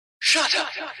Shut up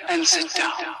and sit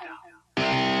down.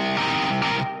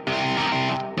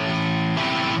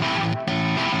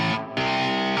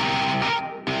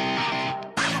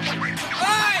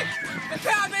 Hey! The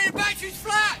power meter battery's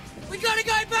flat! We gotta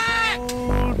go back!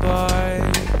 Old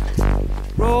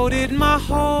bike, rode it my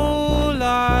whole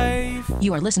life.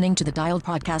 You are listening to the Dialed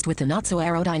Podcast with the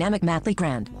not-so-aerodynamic Matt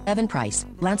Legrand, Evan Price,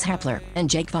 Lance Hepler, and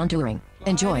Jake Von Turing.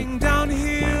 Enjoy. Riding down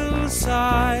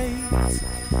hillsides.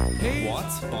 Hey.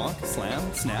 Watts, bonk,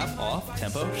 slam, snap, off,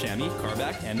 tempo, chamois,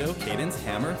 carback, endo, cadence,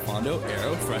 hammer, fondo,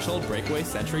 arrow, threshold, breakaway,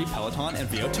 century, peloton, and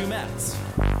VO2 max.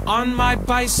 On my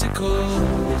bicycle,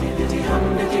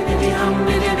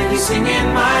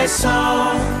 singing my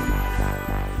song.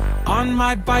 On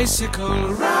my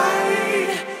bicycle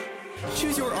ride.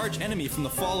 Choose your arch enemy from the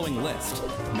following list: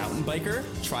 mountain biker,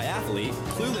 triathlete,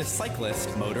 clueless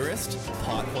cyclist, motorist,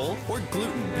 pothole, or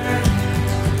gluten.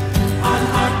 On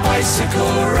our bicycle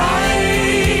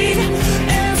ride,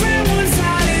 everyone's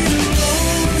had it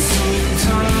alone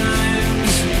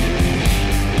sometimes,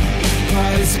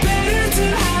 but it's better to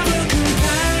have a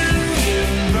companion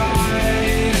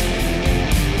ride.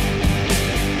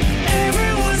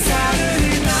 Everyone's had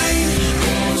it, night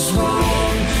goes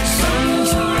wrong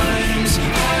sometimes.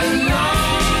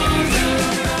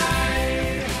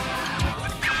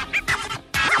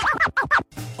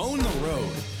 Own the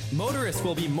road. Motorists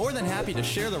will be more than happy to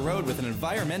share the road with an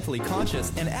environmentally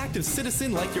conscious and active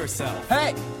citizen like yourself.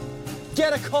 Hey,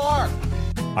 get a car.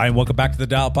 Hi, and welcome back to the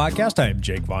Dial Podcast. I am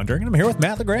Jake Von Turing, and I'm here with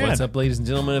Matt Legrand. What's up, ladies and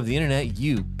gentlemen of the internet?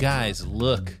 You guys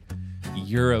look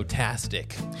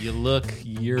Eurotastic. You look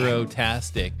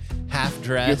Eurotastic. Half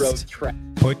dressed.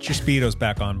 Put your Speedos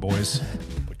back on, boys.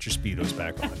 Put your Speedos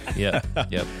back on. Yep.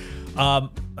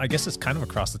 I guess it's kind of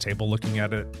across the table looking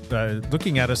at it,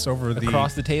 looking at us over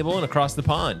Across the table and across the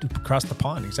pond. across the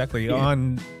pond, exactly.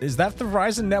 Is that the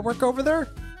Verizon network over there?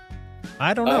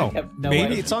 I don't know. have no Maybe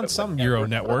idea it's on what some network Euro it's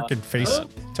network on. and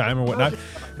FaceTime or whatnot.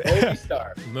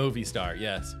 Movistar,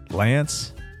 yes.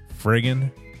 Lance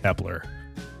friggin' Hepler.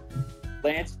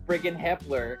 Lance friggin'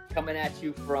 Hepler coming at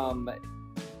you from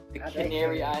the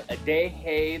Canary Islands.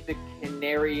 Adeje, the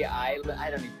Canary Island.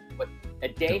 I don't even know what.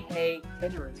 Adeje,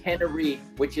 Tenerife,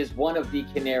 which is one of the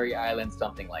Canary Islands,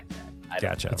 something like that. I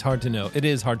don't Gotcha. It's hard to know. It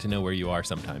is hard to know where you are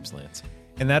sometimes, Lance.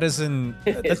 And that is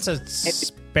that's a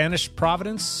Spanish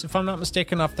Providence, if I'm not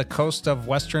mistaken, off the coast of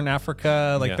Western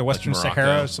Africa, like Yeah, the Western like Morocco.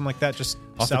 Sahara, something like that, just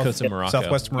Off the coast of Morocco.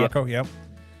 Southwest Morocco. Yep.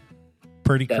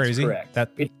 Pretty That's crazy. correct. That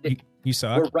you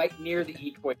saw. We're right near the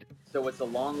equator, so it's a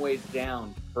long ways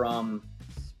down from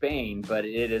Spain, but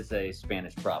it is a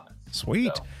Spanish province.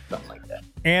 Sweet. So, something like that.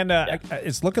 And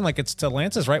it's looking like it's to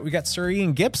Lance's, right? We got Sir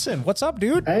Ian Gibson. What's up,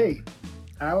 dude? Hey,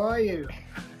 how are you?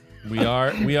 We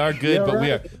are good,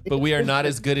 but we are not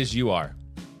as good as you are.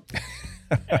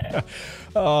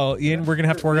 Oh, Ian, we're gonna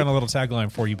have to work on a little tagline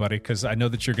for you, buddy, because I know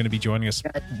that you're going to be joining us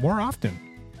more often.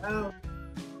 Oh,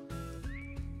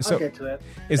 So, I'll get to it.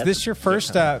 is this your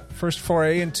first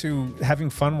foray into having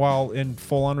fun while in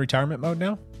full-on retirement mode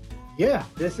now? Yeah,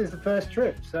 this is the first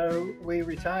trip. So we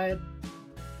retired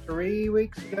 3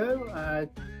 weeks ago,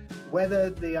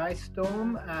 weathered the ice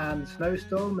storm and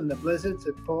snowstorm and the blizzards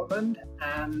at Portland,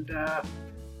 and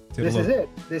this is it.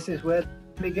 This is where it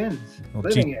begins.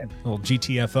 Living it. Little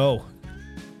GTFO,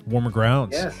 warmer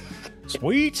grounds. Yes.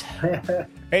 Sweet.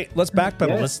 Hey, let's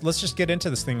backpedal. Yes. Let's just get into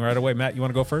this thing right away. Matt, you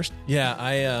want to go first? Yeah,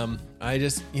 I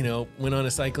just went on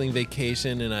a cycling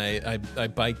vacation and I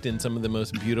biked in some of the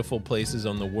most beautiful places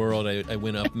on the world. I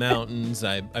went up mountains.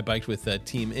 I biked with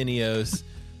Team Ineos,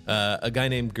 a guy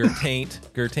named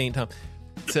Gertaint Tom.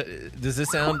 So, does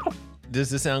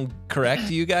this sound correct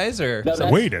to you guys, or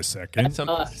Wait a second.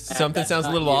 something sounds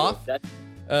a little off?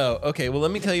 Oh, okay. Well,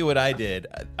 let me tell you what I did.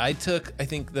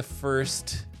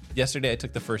 Yesterday I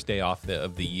took the first day off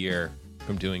of the year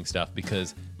from doing stuff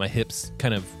because my hips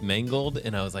kind of mangled,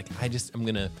 and I was like, I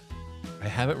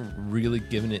haven't really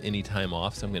given it any time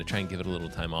off, so I'm going to try and give it a little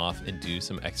time off and do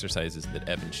some exercises that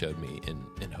Evan showed me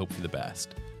and hope for the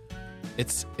best.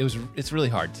 It's really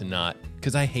hard to not,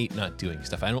 because I hate not doing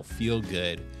stuff. I don't feel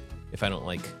good if I don't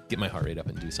get my heart rate up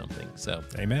and do something. So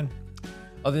Amen.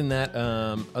 other than that,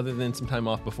 other than some time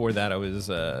off before that, I was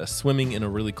swimming in a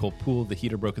really cold pool. The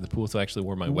heater broke at the pool, so I actually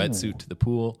wore my wetsuit to the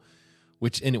pool,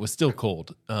 and it was still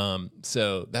cold.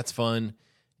 So that's fun.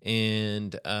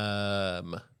 And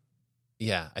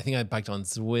yeah, I think I biked on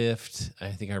Zwift.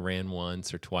 I think I ran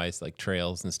once or twice, like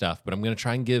trails and stuff. But I'm gonna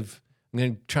try and give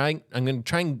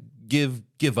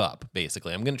up.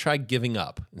 Basically, I'm gonna try giving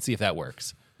up and see if that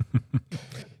works.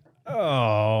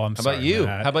 Oh, I'm sorry. How about you?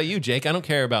 Matt. How about you, Jake? I don't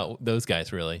care about those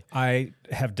guys really. I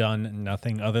have done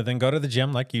nothing other than go to the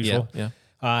gym like usual. Yeah.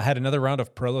 Had another round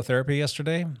of prolotherapy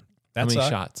yesterday. How many That's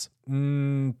shots?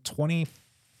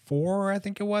 24, I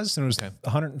think it was. And it was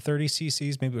 130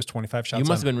 cc's. Maybe it was 25 shots. You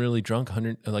must have been really drunk.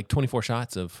 24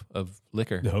 shots of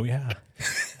liquor. Oh, yeah.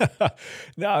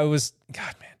 No, it was,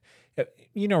 God, man.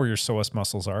 You know where your psoas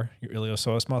muscles are, your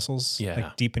iliopsoas muscles, Yeah.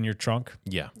 like deep in your trunk.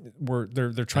 Yeah.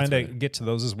 They're trying to get to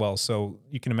those as well. So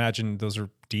you can imagine those are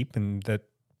deep, and that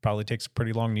probably takes a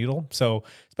pretty long needle. So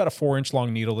it's about a 4-inch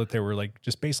long needle that they were like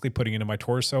just basically putting into my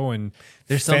torso and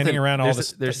There's fanning something around all there's,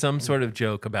 this. There's some sort of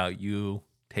joke about you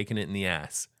taking it in the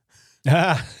ass.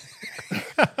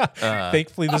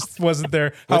 Thankfully, this wasn't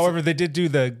there. However, they did do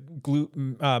the glute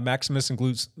maximus and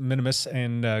glute minimus,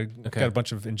 and got a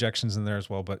bunch of injections in there as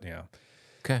well. But yeah,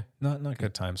 okay, not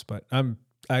good times. But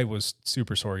I was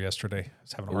super sore yesterday. I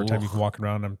was having a hard time even walking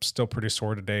around. I'm still pretty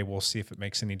sore today. We'll see if it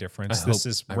makes any difference. This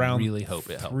is round really hope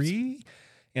it helps. 3,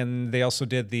 and they also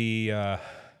did the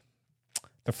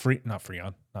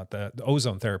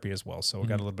ozone therapy as well. So I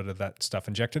got a little bit of that stuff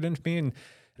injected into me, and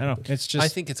I don't know. It's just I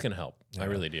think it's going to help. I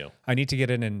really do. I need to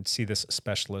get in and see this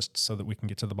specialist so that we can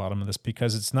get to the bottom of this,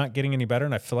 because it's not getting any better.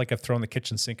 And I feel like I've thrown the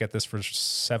kitchen sink at this for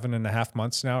 7.5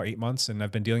 months now, 8 months, and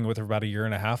I've been dealing with it for about 1.5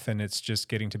 years, and it's just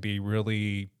getting to be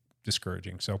really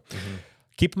discouraging. So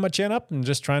keeping my chin up and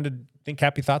just trying to think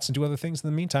happy thoughts and do other things in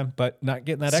the meantime, but not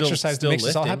getting that exercise that makes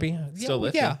us all happy. Still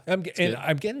lifting. Yeah.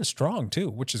 I'm getting strong too,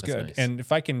 which is good. Nice. And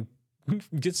if I can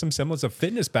get some semblance of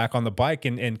fitness back on the bike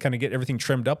and kind of get everything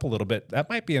trimmed up a little bit,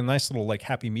 that might be a nice little like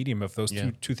happy medium of those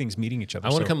two things meeting each other. I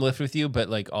want to come lift with you, but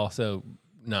like also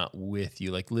not with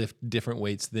you, like lift different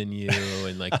weights than you,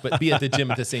 and like but be at the gym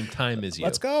at the same time as you.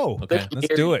 Let's go. Okay, let's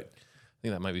do it. I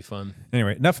think that might be fun.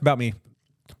 Anyway, enough about me,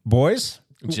 boys.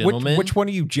 Gentlemen, which one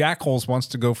of you jackholes wants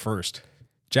to go first?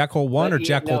 Jackhole 1 or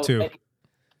Jackhole 2?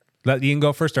 Let Ian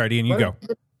go first. All right, Ian, you go.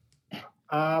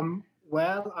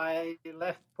 Well, I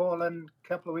left Portland a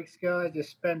couple of weeks ago. I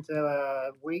just spent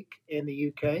a week in the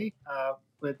UK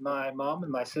with my mom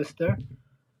and my sister,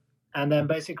 and then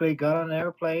basically got on an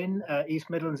airplane at East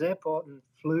Midlands Airport and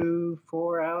flew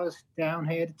 4 hours down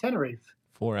here to Tenerife.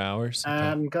 4 hours?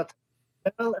 And got to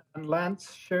the hotel, and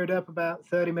Lance showed up about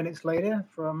 30 minutes later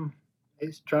from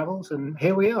his travels, and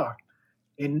here we are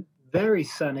in very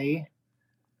sunny,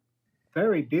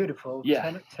 very beautiful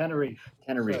Tenerife.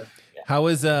 Tenerife.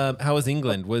 So, How was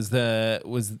England? Was the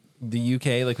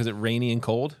UK like, was it rainy and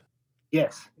cold?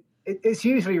 yes, it's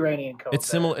usually rainy and cold. It's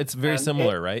similar. It's very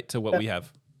similar, right, to what we have.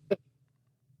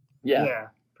 Yeah,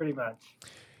 pretty much.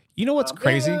 You know what's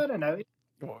crazy? I don't know.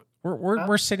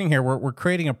 We're sitting here. We're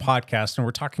creating a podcast, and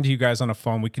we're talking to you guys on a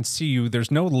phone. We can see you.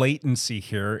 There's no latency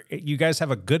here. You guys have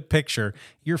a good picture.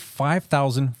 You're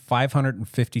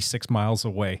 5,556 miles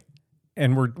away,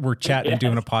 and we're chatting and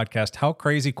doing a podcast. How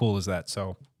crazy cool is that?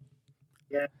 So,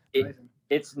 Yeah,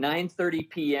 It's 9:30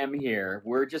 p.m. here.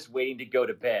 We're just waiting to go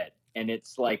to bed, and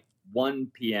it's like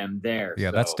 1 p.m. there. yeah,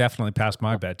 so. that's definitely past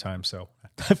my bedtime. So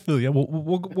I feel you.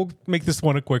 We'll make this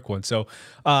one a quick one. So,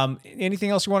 anything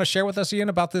else you want to share with us, Ian,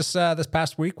 about this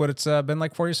past week? What it's been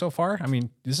like for you so far? I mean,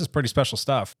 this is pretty special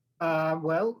stuff.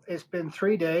 Well, it's been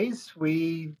 3 days.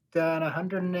 We've done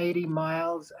 180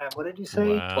 miles, and what did you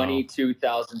say? Wow.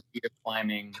 22,000 feet of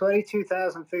climbing,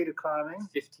 22,000 feet of climbing.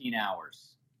 15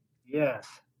 hours Yes.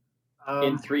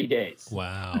 in 3 days.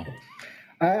 Wow.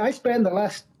 I spent the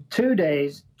last 2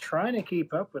 days trying to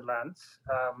keep up with Lance.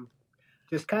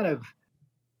 Just kind of,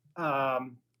 I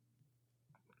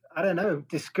don't know,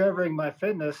 discovering my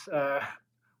fitness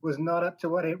was not up to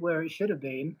where it should have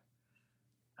been.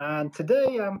 And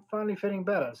today I'm finally feeling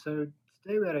better. So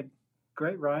today we had a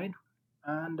great ride.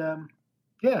 And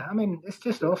yeah, I mean, it's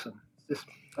just awesome. It's just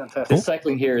fantastic. The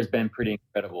cycling here has been pretty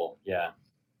incredible. Yeah.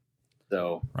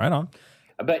 So Right on.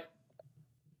 But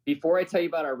before I tell you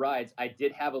about our rides, I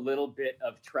did have a little bit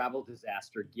of travel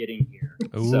disaster getting here.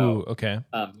 Ooh, So, okay.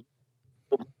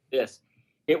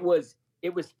 it was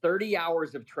 30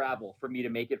 hours of travel for me to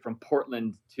make it from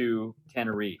Portland to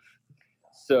Tenerife.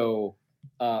 So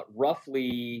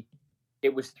roughly,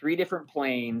 it was 3 different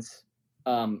planes,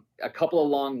 a couple of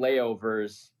long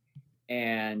layovers,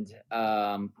 and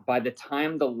by the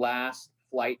time the last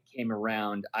flight came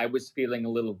around, I was feeling a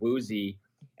little woozy.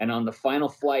 And on the final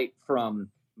flight from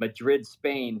Madrid,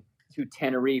 Spain to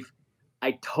Tenerife,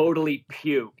 I totally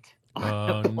puked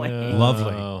on the plane. No.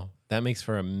 Lovely. That makes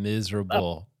for a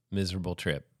miserable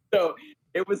trip. So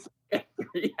it was a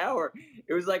 3 hour.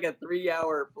 It was like a 3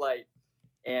 hour flight,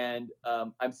 and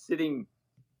I'm sitting.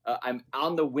 I'm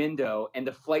on the window, and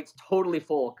the flight's totally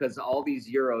full because all these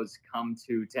Euros come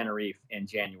to Tenerife in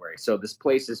January. So this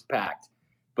place is packed,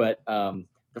 but the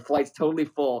flight's totally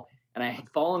full. And I had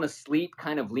fallen asleep,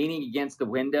 kind of leaning against the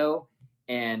window,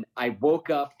 And I woke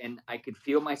up and I could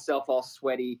feel myself all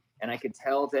sweaty, and I could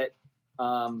tell that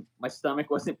my stomach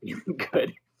wasn't feeling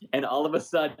good. And all of a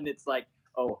sudden, it's like,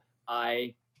 oh,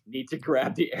 I need to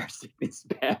grab the air sickness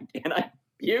bag. And I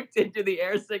puked into the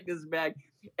air sickness bag.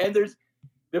 And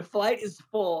the flight is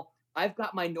full. I've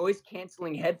got my noise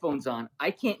canceling headphones on.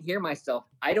 I can't hear myself.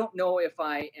 I don't know if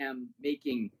I am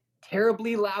making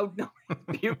terribly loud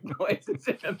puke noises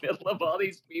in the middle of all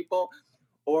these people,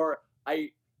 or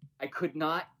I could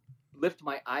not lift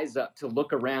my eyes up to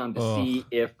look around to see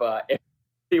if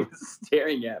he was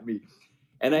staring at me.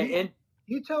 And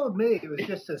you told me it was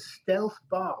just a stealth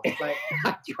bar. Like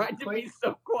I tried to be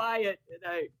so quiet,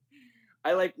 and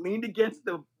I like leaned against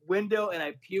the window and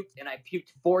I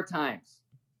puked 4 times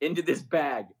into this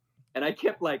bag, and I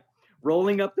kept like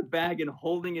rolling up the bag and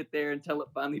holding it there until it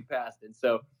finally passed. And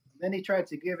so then he tried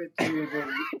to give it to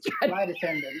the flight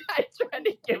attendant. I tried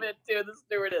to give it to the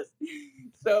stewardess.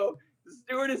 So the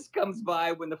stewardess comes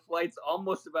by when the flight's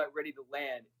almost about ready to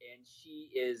land, and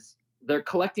they're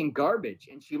collecting garbage,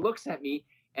 and she looks at me,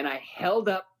 and I held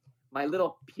up my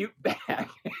little puke bag,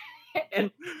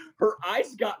 and her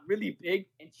eyes got really big,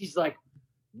 and she's like,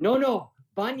 no,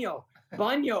 baño.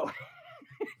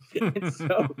 And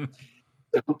so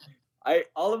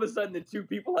all of a sudden, the 2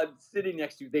 people I'm sitting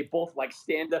next to, they both like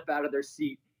stand up out of their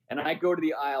seat, and I go to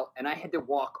the aisle, and I had to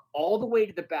walk all the way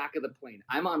to the back of the plane.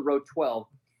 I'm on row 12.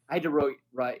 I had to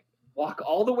walk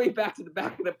all the way back to the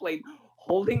back of the plane,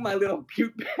 holding my little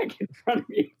puke bag in front of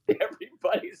me.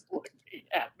 Everybody's looking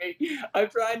at me. I'm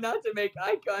trying not to make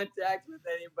eye contact with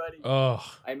anybody. Oh,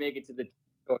 I make it to the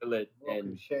toilet,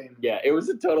 and shame. yeah, it was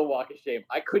a total walk of shame.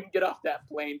 I couldn't get off that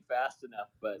plane fast enough,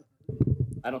 but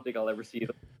I don't think I'll ever see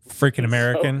them. Freaking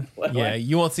American. So, yeah,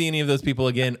 you won't see any of those people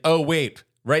again. Oh, wait,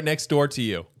 right next door to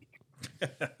you.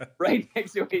 Right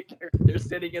next to me, they're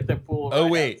sitting at the pool. Oh,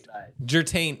 right wait, outside.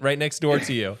 Jertaint right next door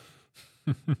to you.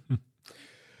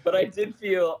 But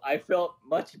I felt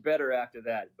much better after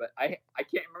that. But I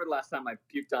can't remember the last time I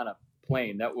puked on a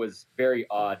plane. That was very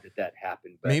odd that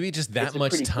happened. But maybe just that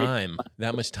much time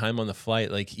on the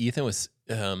flight. Like Ethan was,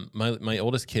 my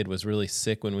oldest kid was really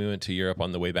sick when we went to Europe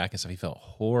on the way back and stuff. He felt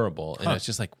horrible. And it's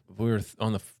just like, we were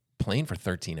on the plane for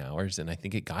 13 hours and I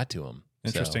think it got to him.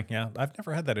 Interesting. So, yeah. I've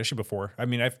never had that issue before. I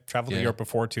mean, I've traveled to Europe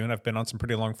before too, and I've been on some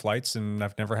pretty long flights, and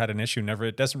I've never had an issue.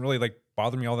 It doesn't really like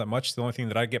bother me all that much. The only thing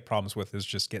that I get problems with is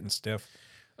just getting stiff.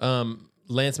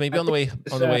 Lance, maybe on the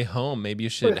way home, maybe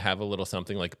you should have a little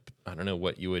something like, I don't know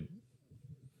what you would,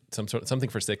 something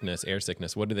for sickness, air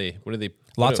sickness. What do they?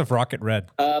 Lots of Rocket Red.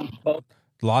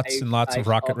 Lots and lots of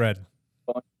Rocket Red.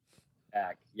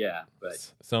 Back, yeah,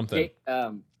 but something.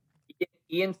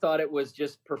 Ian thought it was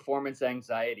just performance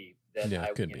anxiety that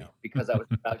because I was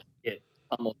about to get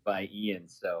pummeled by Ian.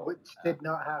 So which did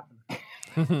not happen,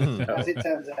 as it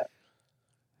turns out.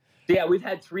 Yeah, we've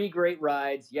had 3 great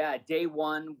rides. Yeah, day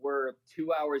 1, we're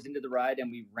 2 hours into the ride,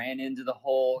 and we ran into the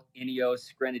whole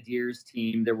Ineos Grenadiers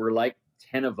team. There were like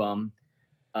 10 of them.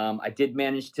 I did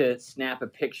manage to snap a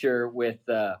picture with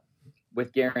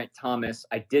Geraint Thomas.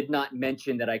 I did not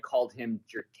mention that I called him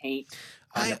Jertaint.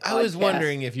 I was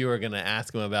wondering if you were going to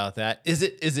ask him about that. Is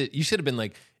it? You should have been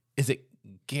like, is it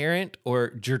Geraint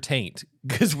or Jertaint?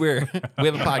 Because we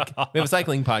have a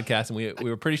cycling podcast, and we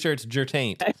were pretty sure it's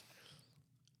Jertaint.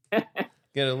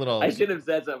 Get a little. I should have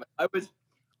said something.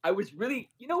 I was really,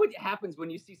 you know what happens when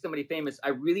you see somebody famous? I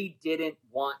really didn't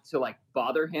want to like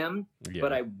bother him,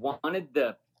 but I wanted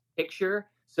the picture.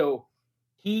 So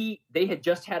they had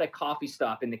just had a coffee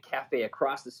stop in the cafe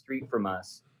across the street from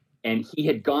us, and he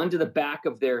had gone to the back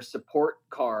of their support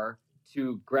car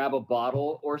to grab a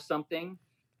bottle or something.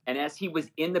 And as he was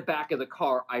in the back of the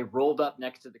car, I rolled up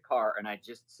next to the car and I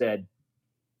just said,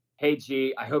 "Hey,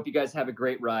 G, I hope you guys have a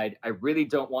great ride. I really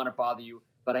don't want to bother you,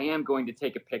 but I am going to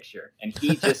take a picture." And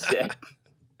he just said,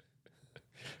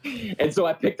 and so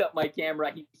I picked up my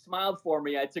camera. He smiled for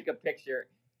me. I took a picture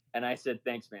and I said,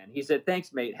 "Thanks, man." He said,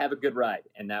 "Thanks, mate. Have a good ride."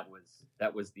 And that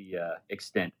was the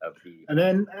extent of the. And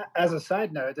then as a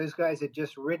side note, those guys had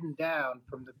just ridden down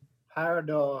from the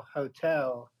Parador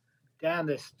Hotel down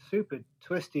this super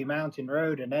twisty mountain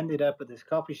road and ended up at this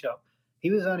coffee shop.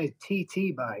 He was on his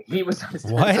TT bike. He was on his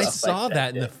What? I saw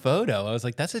that in the photo. I was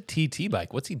like, that's a TT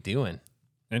bike. What's he doing?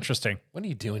 Interesting. What are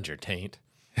you doing, Jertaint?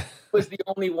 Was the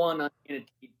only one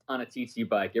on a TT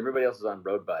bike. Everybody else was on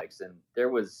road bikes, and there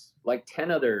was like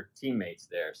 10 other teammates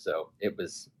there, so it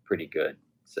was pretty good.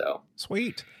 So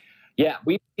sweet. Yeah,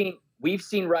 we've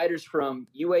seen riders from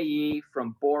UAE,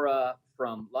 from Bora,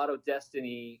 from Lotto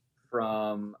Destiny,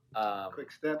 from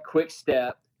Quick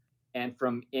Step, and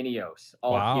from Ineos,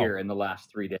 all here in the last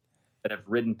 3 days that have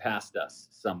ridden past us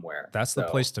somewhere. That's the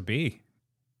place to be.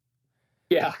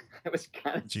 Yeah, I was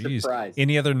kind of Jeez. surprised.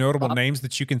 Any other notable names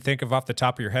that you can think of off the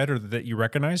top of your head or that you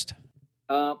recognized?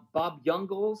 Bob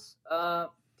Youngles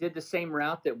did the same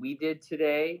route that we did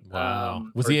today. Wow.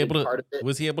 Or did part of it.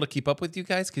 Was he able to keep up with you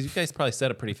guys? Because you guys probably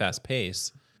set a pretty fast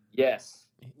pace. Yes.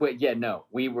 Wait, yeah, no.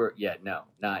 No,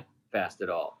 not fast at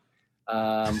all.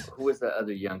 Who was the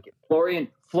other young kid? Florian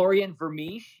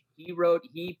Vermeesch.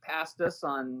 He passed us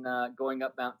on going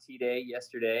up Mount T-Day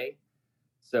yesterday.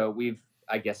 So we've,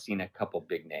 I guess, seen a couple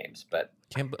big names, but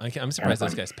I'm surprised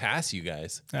those guys pass you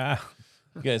guys. Ah.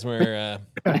 You guys were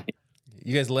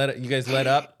you guys let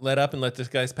up and let this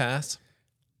guys pass.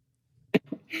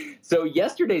 So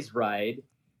yesterday's ride,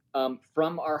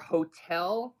 from our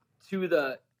hotel to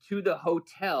the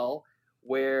hotel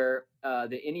where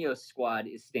the Ineos squad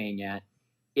is staying at,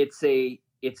 it's a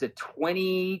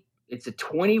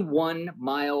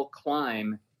 21-mile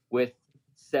climb with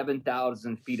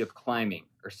 7,000 feet of climbing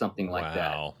or something like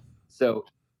that. So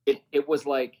it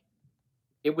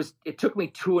took me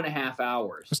 2.5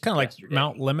 hours. It's kind of like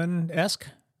Mount Lemon-esque.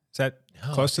 Is that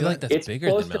close to that? Like that's bigger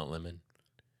than Mount Lemon.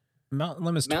 Mount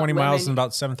Lemon is 20 miles and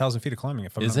about 7,000 feet of climbing.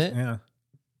 Is it? Yeah.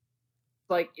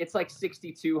 It's like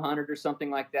 6,200 or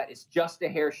something like that. It's just a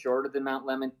hair shorter than Mount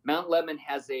Lemon. Mount Lemon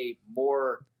has a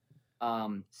more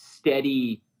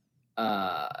steady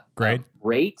grade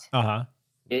rate. Uh-huh.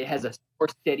 It has a more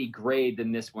steady grade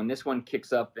than this one. This one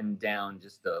kicks up and down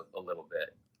just a little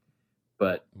bit.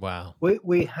 But wow,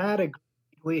 we had an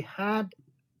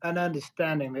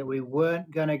understanding that we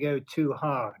weren't going to go too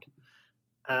hard.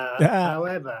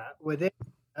 However, within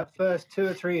the first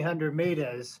 200 or 300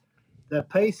 meters, the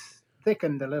pace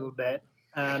thickened a little bit,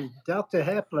 and Dr.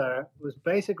 Hepler was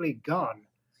basically gone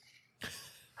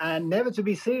and never to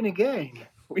be seen again.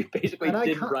 We basically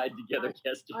didn't ride together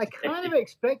yesterday. I kind of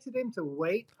expected him to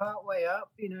wait partway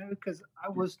up, because I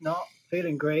was not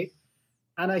feeling great.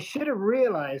 And I should have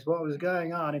realized what was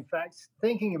going on. In fact,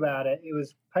 thinking about it, it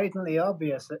was patently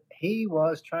obvious that he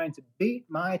was trying to beat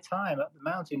my time up the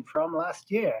mountain from last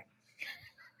year.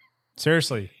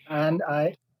 Seriously. And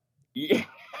I... Yeah.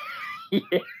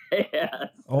 Yes. Yeah,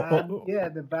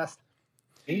 the best.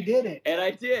 He did it. And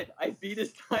I did. I beat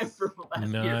his time from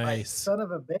last year. Nice. Son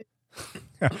of a bitch.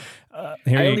 I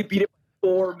only beat it by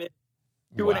 4 minutes.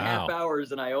 2.5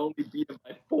 hours, and I only beat him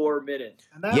by 4 minutes.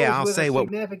 And that was I'll with say a what.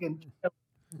 significant...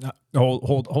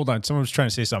 Hold on. Someone was trying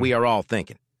to say something. We are all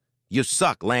thinking. You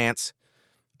suck, Lance.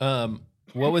 What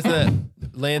was the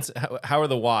Lance? How are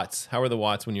the watts? How are the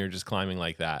watts when you're just climbing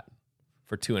like that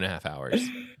for 2.5 hours?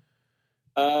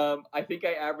 I think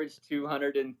I averaged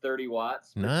 230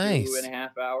 watts for Nice.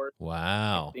 2.5 hours.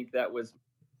 Wow. I think that was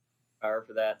power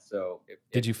for that. So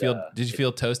Did you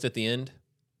feel toast at the end?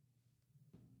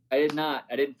 I did not.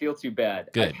 I didn't feel too bad.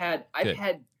 Good. I've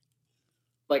had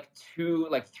like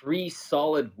 3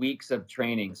 solid weeks of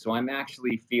training, so I'm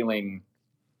actually feeling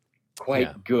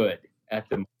quite good at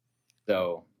the moment.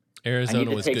 So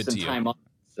Arizona was good to you. Time off,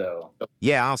 so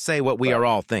Yeah, I'll say what we are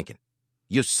all thinking.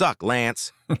 You suck,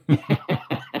 Lance.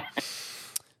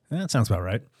 That sounds about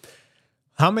right.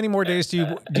 How many more days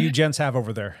do you gents have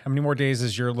over there? How many more days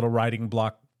is your little riding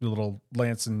block, your little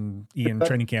Lance and Ian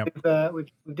training camp?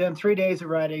 We've done 3 days of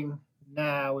riding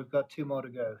now. We've got 2 more to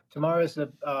go. Tomorrow's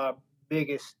the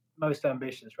biggest, most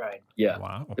ambitious ride. Yeah.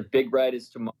 Wow. The big ride is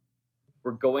tomorrow.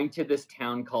 We're going to this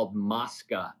town called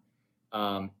Mosca.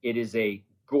 It is a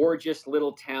gorgeous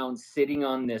little town sitting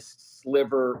on this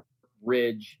sliver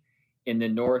ridge in the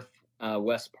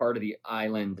northwest part of the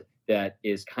island that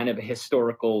is kind of a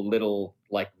historical little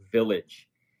village.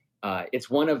 It's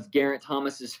one of Geraint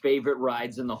Thomas's favorite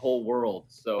rides in the whole world.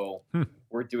 So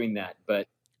we're doing that. But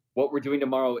what we're doing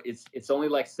tomorrow, it's only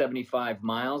 75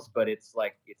 miles, but it's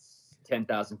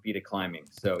 10,000 feet of climbing.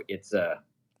 So it's a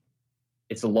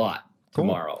lot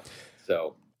tomorrow.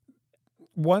 So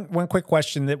one quick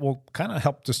question that will kind of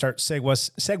help to start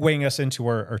segueing us into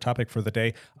our topic for the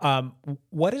day.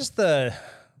 What is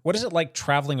it like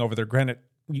traveling over there? Granted,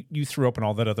 you threw open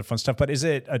all that other fun stuff, but is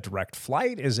it a direct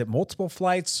flight? Is it multiple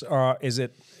flights? Is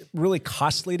it really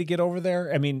costly to get over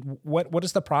there? I mean, what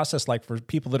is the process like for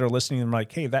people that are listening and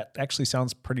like, hey, that actually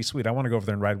sounds pretty sweet. I want to go over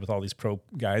there and ride with all these pro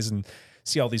guys and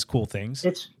see all these cool things.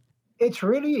 It's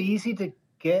really easy to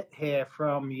get here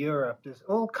from Europe. There's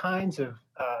all kinds of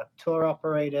tour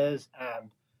operators and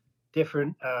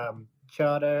different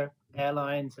charter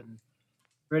airlines and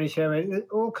British Airways,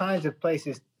 all kinds of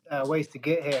places, ways to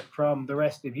get here from the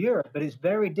rest of Europe. But it's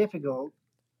very difficult.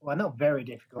 Well, not very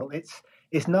difficult.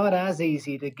 It's not as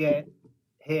easy to get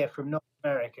here from North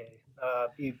America.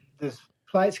 There's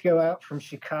flights go out from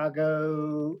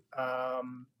Chicago,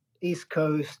 East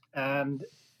Coast, and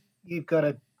you've got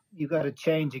to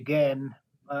change again.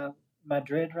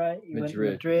 Madrid, right? You went to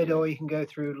Madrid. Madrid, or you can go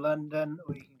through London,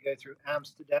 or you can go through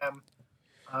Amsterdam.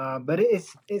 But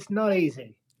it's not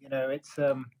easy. You know, it's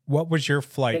What was your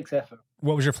flight? takes effort.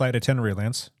 What was your flight itinerary,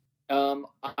 Lance?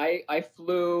 I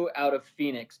flew out of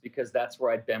Phoenix because that's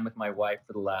where I'd been with my wife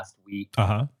for the last week.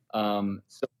 Uh-huh.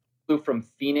 So I flew from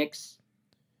Phoenix,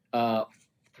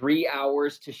 3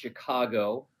 hours to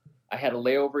Chicago. I had a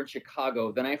layover in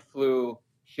Chicago. Then I flew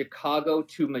Chicago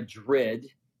to Madrid.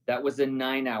 That was a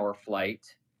 9-hour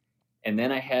flight. And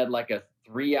then I had like a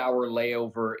 3-hour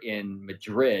layover in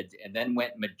Madrid, and then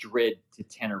went Madrid to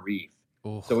Tenerife.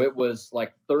 Oof. So it was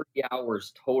like 30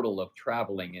 hours total of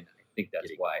traveling, and I think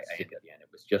that's why I ended again. It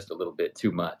was just a little bit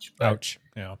too much. But, Ouch.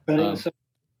 Yeah. But it was,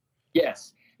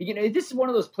 yes, you know, this is one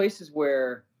of those places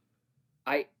where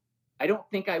I don't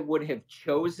think I would have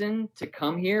chosen to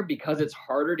come here because it's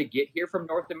harder to get here from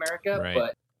North America.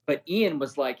 Right. But Ian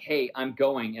was like, "Hey, I'm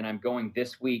going, and I'm going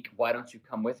this week. Why don't you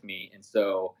come with me?" And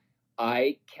so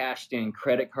I cashed in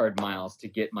credit card miles to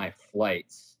get my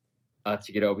flights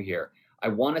to get over here. I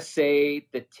want to say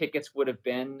the tickets would have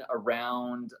been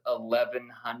around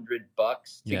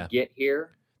 $1,100 to get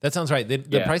here. That sounds right.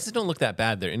 The prices don't look that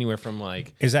bad. They're anywhere from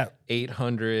like Is that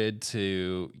 800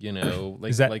 to, you know,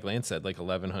 like like Lance said, like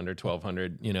 1,100,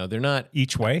 1,200. You know, they're not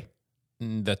each way?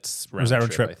 That's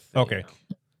round trip. I think. Okay.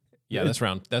 Yeah, that's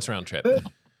round trip.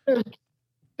 but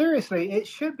seriously, it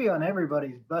should be on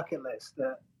everybody's bucket list.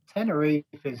 Tenerife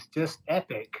is just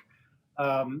epic.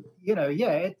 You know,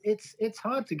 it's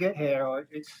hard to get here, or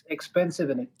it's expensive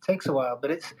and it takes a while.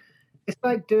 But it's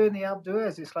like doing the Alpe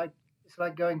d'Huez. It's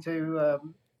like going to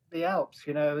the Alps,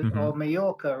 you know, or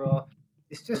Mallorca, or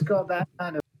it's just got that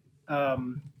kind of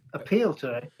appeal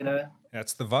to it, you know.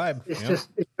 That's the vibe.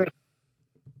 It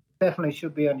definitely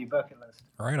should be on your bucket list.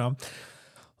 Right on.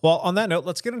 Well, on that note,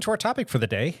 let's get into our topic for the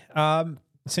day.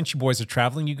 Since you boys are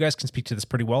traveling, you guys can speak to this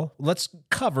pretty well. Let's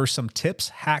cover some tips,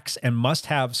 hacks, and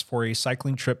must-haves for a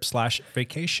cycling trip /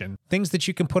 vacation. Things that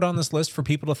you can put on this list for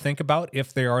people to think about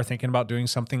if they are thinking about doing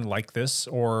something like this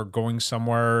or going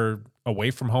somewhere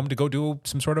away from home to go do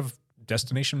some sort of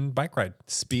destination bike ride.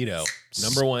 Speedo.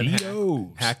 Number one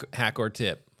hack or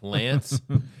tip. Lance,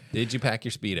 did you pack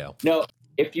your Speedo? No.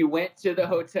 If you went to the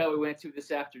hotel we went to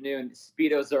this afternoon,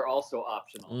 Speedos are also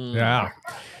optional. Yeah.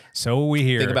 So we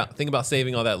hear. Think about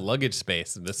saving all that luggage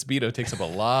space. The Speedo takes up a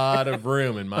lot of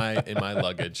room in my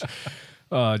luggage.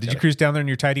 Did you cruise down there in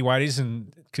your tidy whities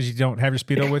and because you don't have your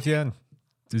Speedo with you? And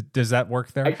does that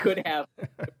work there? I could have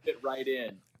fit right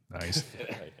in. Nice.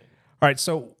 All right.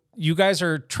 So you guys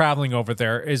are traveling over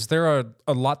there. Is there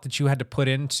a lot that you had to put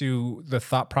into the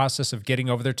thought process of getting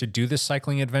over there to do this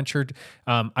cycling adventure?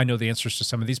 I know the answers to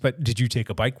some of these, but did you take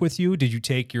a bike with you? Did you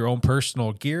take your own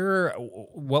personal gear?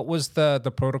 What was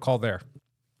the protocol there?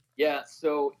 Yeah.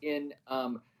 So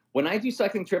when I do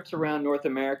cycling trips around North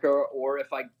America, or if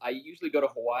I usually go to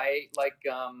Hawaii,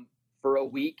 for a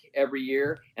week every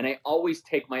year, and I always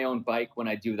take my own bike when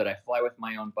I do that. I fly with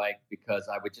my own bike because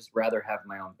I would just rather have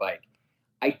my own bike.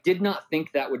 I did not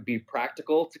think that would be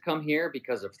practical to come here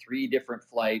because of 3 different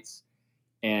flights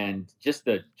and just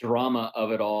the drama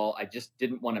of it all. I just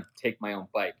didn't want to take my own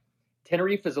bike.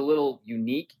 Tenerife is a little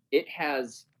unique. It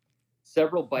has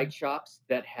several bike shops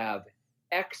that have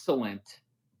excellent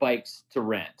bikes to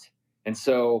rent. And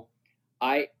so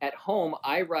at home,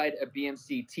 I ride a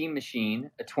BMC team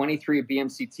machine, a 23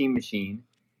 BMC team machine,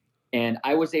 and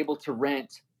I was able to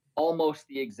rent almost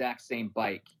the exact same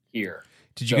bike here.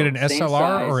 Did you get an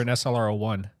SLR or an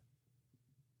SLR01?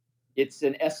 It's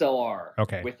an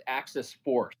SLR with Axis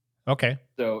Force. Okay.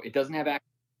 So it doesn't have Axis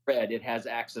Red, it has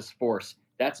Axis Force.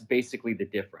 That's basically the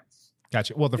difference.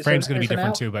 Gotcha. Well, the frame's going to be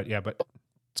different too, but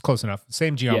it's close enough.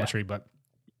 Same geometry, but.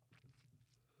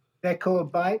 They're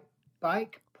called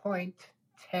Bike Point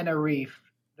Tenerife.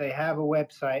 They have a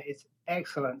website. It's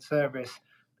excellent service.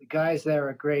 The guys there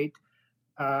are great.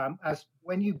 As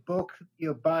when you book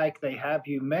your bike, they have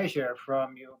you measure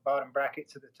from your bottom bracket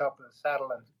to the top of the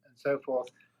saddle and so forth.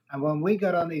 And when we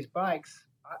got on these bikes,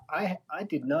 I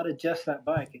did not adjust that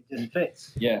bike. It just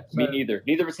fits. Yeah, me neither.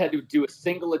 Neither of us had to do a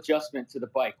single adjustment to the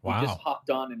bike. Wow. We just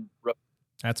hopped on and rode.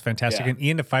 That's fantastic. Yeah. And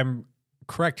Ian, if I'm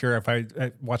correct here, if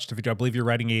I watched the video, I believe you're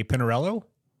riding a Pinarello?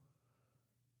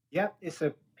 Yep, it's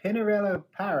a Pinarello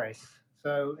Paris.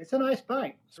 So it's a nice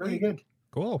bike. It's really good.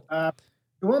 Cool. The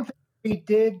one thing we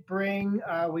did bring,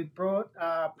 we brought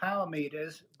power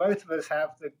meters. Both of us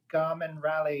have the Garmin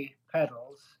Rally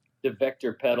pedals. The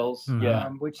Vector pedals,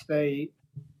 which they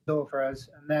install for us.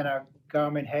 And then our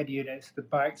Garmin head units. The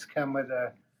bikes come with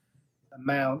a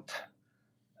mount.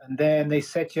 And then they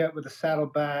set you up with a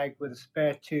saddlebag with a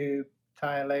spare tube,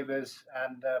 tire levers,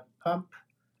 and a pump.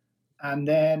 And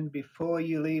then before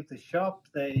you leave the shop,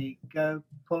 they go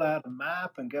pull out a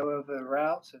map and go over the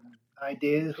routes and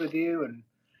ideas with you. And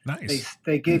Nice.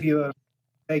 they give you a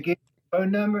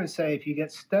phone number and say, if you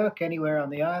get stuck anywhere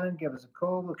on the island, give us a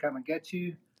call. We'll come and get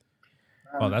you.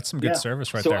 Well, that's some good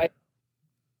service right there.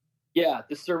 Yeah,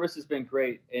 the service has been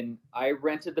great. And I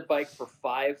rented the bike for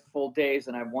 5 full days,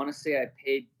 and I want to say I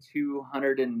paid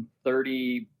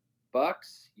 230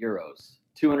 euros.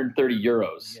 230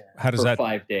 euros. Yeah. How does for that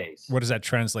 5 days? What does that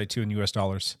translate to in US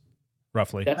dollars,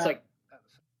 roughly? That's like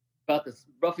about this,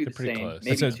 roughly the same, close.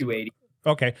 maybe 280.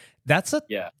 Okay, that's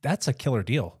a killer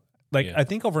deal. Like I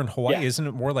think over in Hawaii, isn't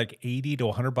it more like $80 to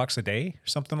 $100 a day or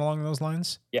something along those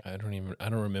lines? Yeah, I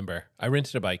don't remember. I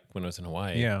rented a bike when I was in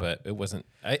Hawaii, but it wasn't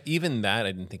even that.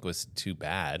 I didn't think was too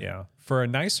bad. Yeah, for a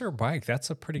nicer bike, that's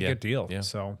a pretty good deal. Yeah.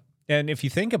 So, and if you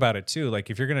think about it too, like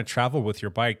if you're going to travel with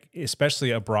your bike,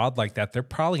 especially abroad like that, they're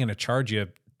probably going to charge you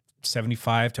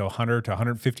 $75 to $100 to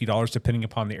 $150 depending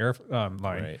upon the airline.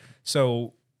 Right.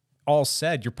 So, all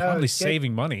said, you're probably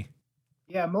saving money.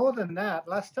 Yeah, more than that.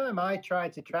 Last time I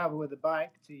tried to travel with a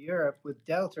bike to Europe with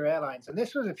Delta Airlines, and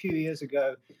this was a few years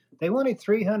ago, they wanted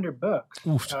 $300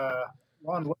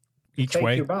 one way each take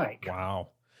way. Your bike.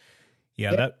 Wow.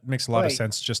 Yeah, that makes a lot of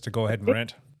sense just to go ahead and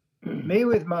rent. Me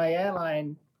with my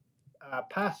airline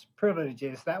pass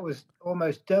privileges, that was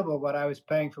almost double what I was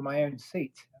paying for my own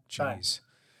seat. Jeez.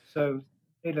 So,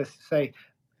 needless to say,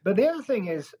 but the other thing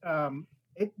is.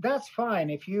 That's fine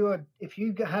if you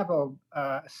have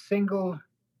a single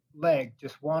leg,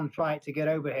 just one flight to get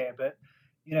over here. But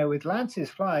with Lance's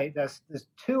flight, there's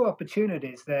 2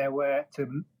 opportunities there where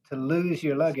to lose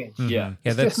your luggage. Yeah,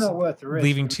 it's that's just not worth the risk.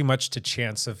 Leaving too much to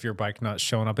chance of your bike not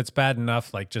showing up. It's bad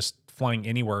enough, like just flying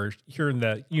anywhere here in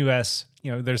the U.S.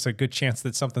 There's a good chance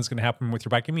that something's going to happen with your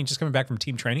bike. I mean, just coming back from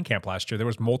team training camp last year, there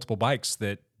was multiple bikes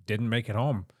that didn't make it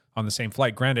home on the same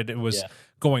flight. Granted, it was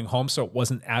going home, so it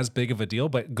wasn't as big of a deal,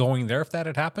 but going there, if that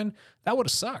had happened, that would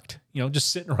have sucked.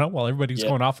 Just sitting around while everybody's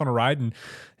going off on a ride and,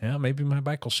 maybe my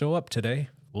bike will show up today.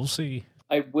 We'll see.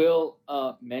 I will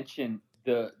mention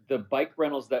the bike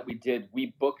rentals that we did.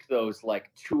 We booked those like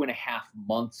 2.5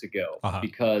 months ago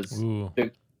because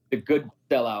the goods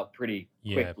sell out pretty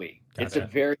quickly. Gotcha. It's a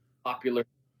very popular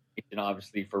destination,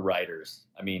 obviously, for riders.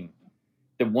 I mean,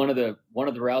 one of the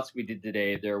routes we did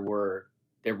today, there were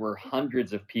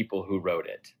hundreds of people who rode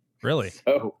it. Really?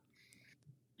 So,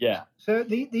 yeah. So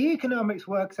the economics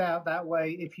works out that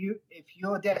way. If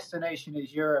your destination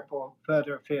is Europe or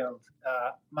further afield,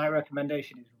 my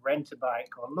recommendation is rent a bike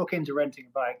or look into renting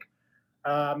a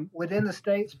bike. Within the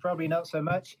States, probably not so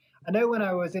much. I know when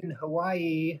I was in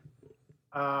Hawaii,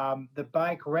 the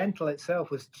bike rental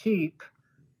itself was cheap.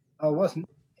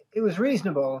 It was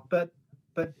reasonable, but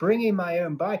bringing my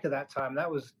own bike at that time,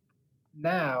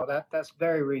 that's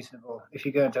very reasonable. If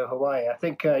you go into Hawaii, I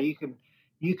think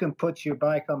you can put your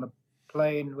bike on the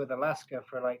plane with Alaska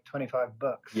for like $25.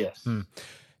 Yes.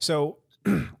 So,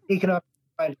 economic.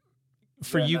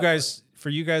 For you guys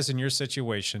in your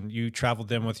situation, you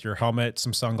traveled in with your helmet,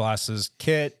 some sunglasses,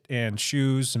 kit, and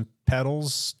shoes and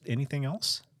pedals. Anything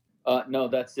else? No,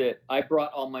 that's it. I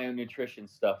brought all my own nutrition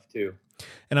stuff too.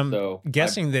 And I'm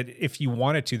guessing that if you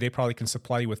wanted to, they probably can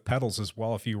supply you with pedals as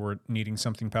well if you were needing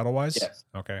something pedal-wise? Yes.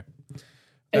 Okay.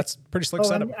 That's pretty slick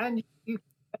setup. And you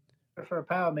for a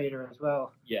power meter as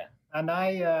well. Yeah. And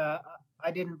I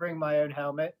didn't bring my own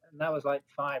helmet, and that was like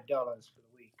 $5 for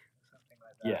the week or something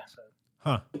like that. Yeah. So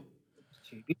it's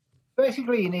cheap.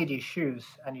 Basically, you need your shoes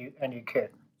and your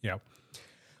kit. Yeah.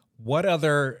 What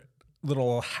other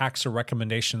little hacks or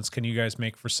recommendations can you guys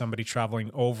make for somebody traveling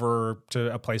over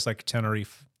to a place like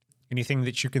Tenerife? Anything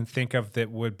that you can think of that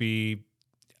would be,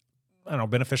 I don't know,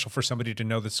 beneficial for somebody to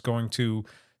know that's going to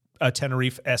a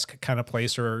Tenerife-esque kind of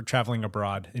place or traveling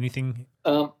abroad? Anything?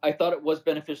 I thought it was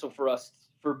beneficial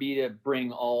for me to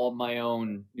bring all my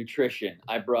own nutrition.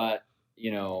 I brought,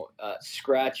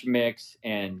 scratch mix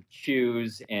and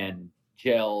chews and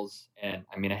gels. And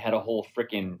I mean, I had a whole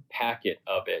freaking packet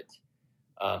of it.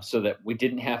 So that we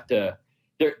didn't have to.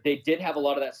 They did have a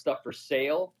lot of that stuff for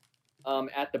sale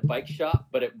at the bike shop,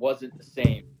 but it wasn't the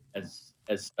same as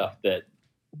stuff that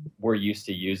we're used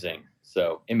to using.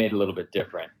 So it made it a little bit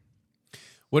different.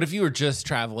 What if you were just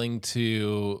traveling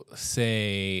to,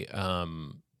 say,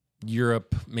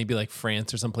 Europe, maybe like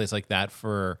France or someplace like that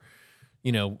for,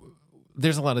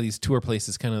 there's a lot of these tour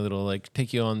places kind of that'll like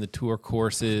take you on the tour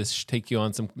courses, take you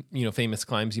on some, famous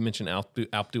climbs. You mentioned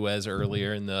Alpe d'Huez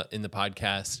earlier in the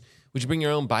podcast. Would you bring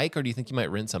your own bike, or do you think you might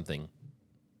rent something?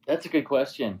 That's a good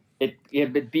question. It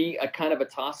would be a kind of a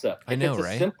toss up. I know, it's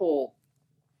right? A simple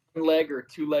 1-leg or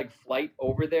 2-leg flight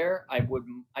over there, I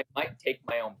might take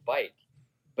my own bike,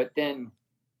 but then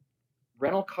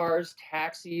rental cars,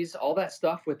 taxis, all that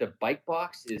stuff with a bike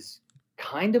box is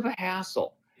kind of a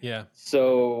hassle. Yeah.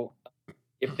 So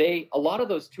a lot of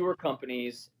those tour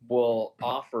companies will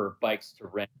offer bikes to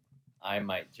rent. I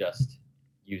might just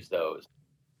use those.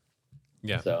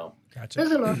 Yeah. So Gotcha.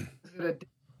 There's a lot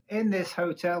in this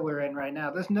hotel we're in right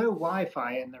now. There's no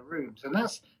Wi-Fi in the rooms, and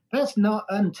that's not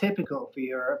untypical for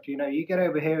Europe. You know, you get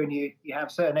over here and you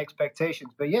have certain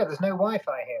expectations, but yeah, there's no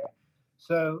Wi-Fi here.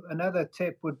 So another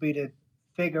tip would be to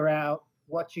figure out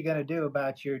what you're going to do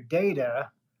about your data.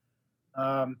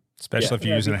 Especially if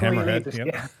you're using a before you leave hammerhead. this- Yep.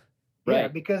 Yeah,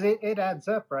 Right. because it adds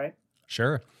up, right?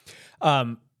 Sure.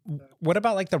 What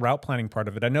about like the route planning part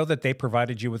of it? I know that they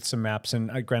provided you with some maps,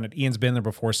 and granted, Ian's been there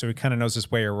before, so he kind of knows his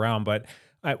way around. But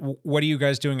what are you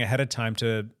guys doing ahead of time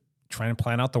to try and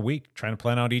plan out the week, trying to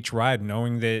plan out each ride,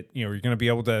 knowing that you're going to be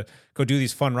able to go do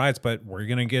these fun rides, but we're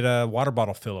going to get a water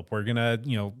bottle fill up, we're going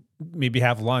to maybe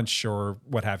have lunch or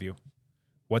what have you?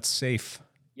 What's safe?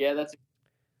 Yeah,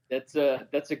 that's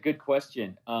a good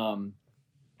question.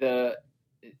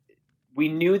 We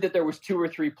knew that there was 2 or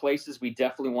 3 places we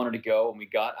definitely wanted to go, and we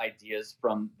got ideas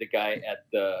from the guy at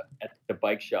the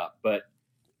bike shop. But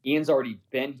Ian's already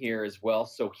been here as well,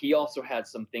 so he also had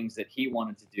some things that he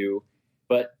wanted to do.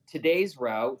 But today's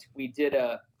route,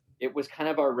 it was kind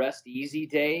of our rest easy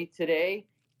day today,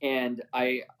 and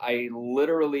I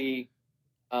literally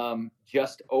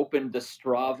just opened the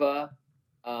Strava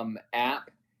app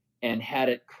and had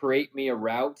it create me a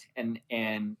route, and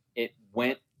it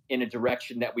went in a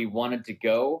direction that we wanted to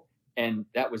go, and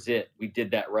that was it. We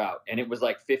did that route, and it was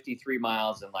like 53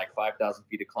 miles and like 5,000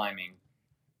 feet of climbing,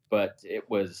 but it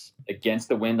was against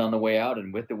the wind on the way out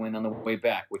and with the wind on the way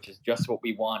back, which is just what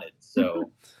we wanted.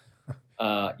 So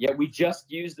we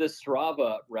just used the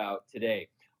Strava route today.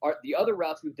 The other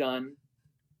routes we've done,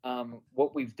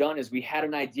 what we've done is we had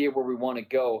an idea where we want to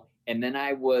go, and then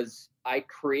I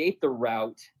create the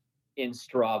route in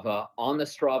Strava on the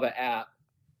Strava app,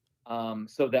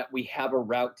 so that we have a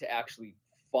route to actually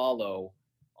follow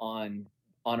on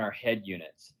our head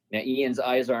units. Now, Ian's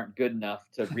eyes aren't good enough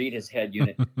to read his head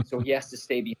unit, so he has to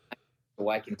stay behind so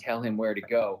I can tell him where to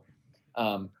go.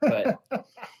 But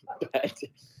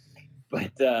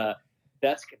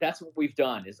that's what we've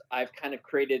done is I've kind of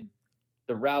created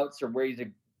the routes or where to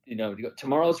go.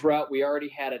 Tomorrow's route, we already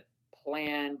had it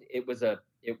planned. It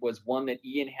was one that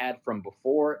Ian had from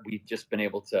before. We've just been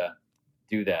able to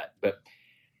do that. But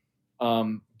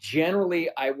generally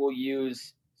I will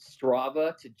use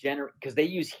Strava to generate, because they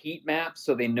use heat maps,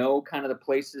 so they know kind of the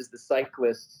places the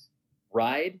cyclists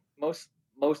ride most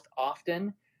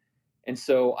often. And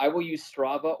so I will use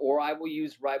Strava, or I will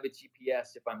use Ride with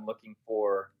GPS if I'm looking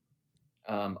for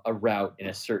a route in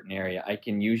a certain area. I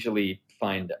can usually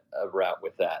find a route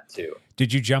with that too.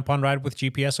 Did you jump on Ride with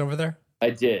GPS over there?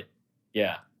 I did.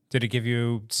 Yeah. Did it give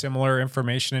you similar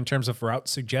information in terms of route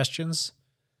suggestions?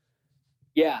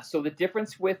 Yeah, so the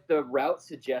difference with the route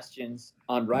suggestions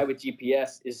on Ride with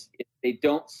GPS is they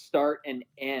don't start and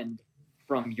end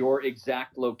from your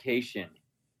exact location.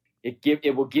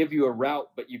 It will give you a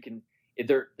route, but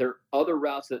there are other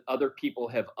routes that other people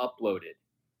have uploaded,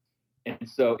 and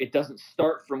so it doesn't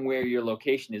start from where your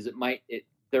location is.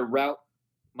 Their route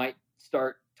might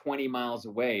start 20 miles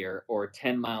away or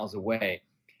 10 miles away,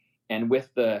 and with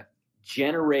the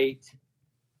generate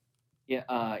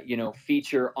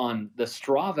feature on the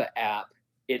Strava app,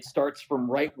 it starts from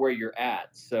right where you're at.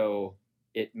 So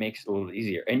it makes it a little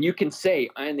easier. And you can say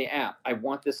in the app, I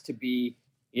want this to be,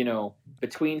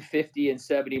 between 50 and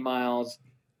 70 miles.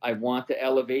 I want the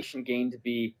elevation gain to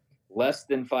be less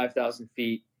than 5,000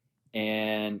 feet,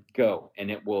 and go.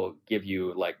 And it will give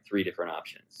you like 3 different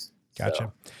options.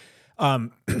 Gotcha.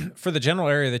 So. For the general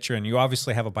area that you're in, you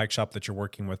obviously have a bike shop that you're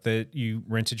working with that you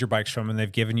rented your bikes from, and they've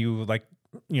given you like,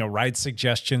 ride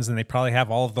suggestions, and they probably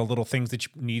have all of the little things that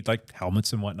you need, like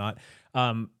helmets and whatnot.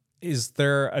 Is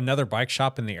there another bike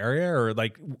shop in the area, or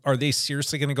like, are they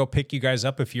seriously going to go pick you guys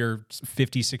up if you're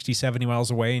 50, 60, 70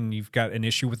 miles away and you've got an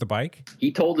issue with the bike?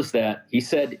 He told us that. He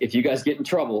said, if you guys get in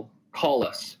trouble, call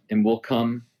us and we'll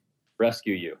come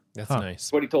rescue you. That's nice.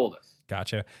 That's what he told us.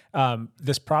 Gotcha.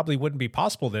 This probably wouldn't be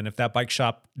possible then if that bike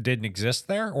shop didn't exist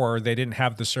there, or they didn't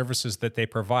have the services that they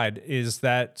provide. Is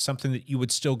that something that you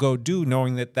would still go do,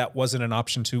 knowing that that wasn't an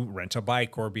option to rent a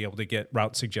bike or be able to get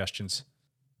route suggestions?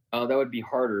 That would be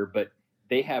harder, but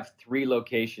they have 3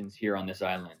 locations here on this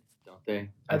island, don't they?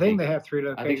 I think they have 3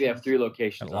 locations. I think they have 3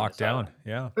 locations Locked down.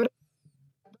 Yeah. But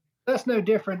that's no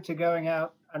different to going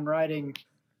out and riding,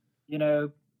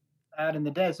 out in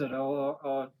the desert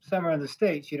or somewhere in the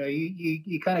States.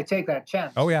 You kind of take that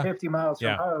chance. Oh, yeah. 50 miles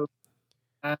from home.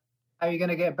 And how are you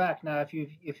going to get back now if you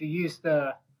use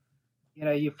the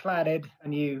you flatted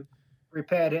and you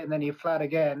repaired it, and then you flat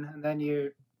again, and then you're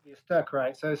stuck,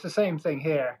 right? So it's the same thing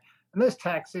here. And there's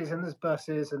taxis and there's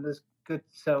buses and there's good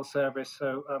cell service.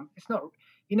 So it's not,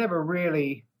 you're never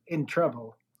really in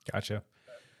trouble. Gotcha.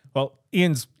 Well,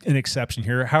 Ian's an exception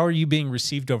here. How are you being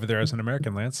received over there as an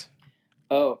American, Lance?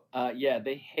 Oh, yeah,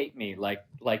 they hate me like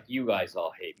you guys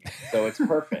all hate me. So it's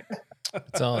perfect.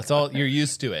 It's all you're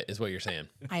used to it, is what you're saying.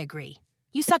 I agree.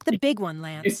 You suck the big one,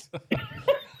 Lance.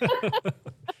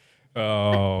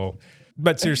 Oh,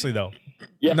 but seriously though,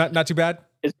 Yeah, not too bad.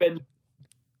 it's been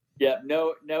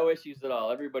no issues at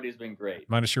all. Everybody's been great.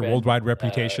 Minus your Been, worldwide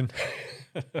reputation.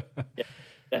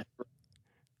 Yeah,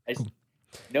 that's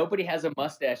nobody has a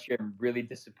mustache here. I'm really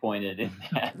disappointed in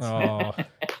that. Oh,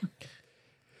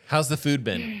 How's the food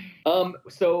been?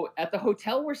 So at the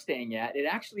hotel we're staying at, it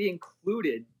actually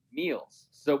included meals.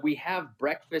 So we have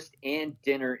breakfast and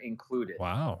dinner included.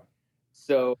 wow.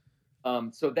 So,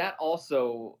 so that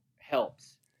also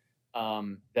helps,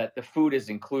 that the food is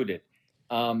included.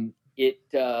 We're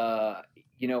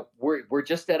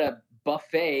just at a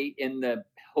buffet in the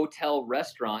hotel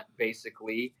restaurant,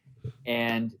 basically,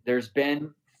 and there's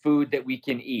been food that we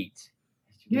can eat.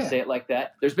 Should you say it like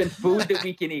that? There's been food that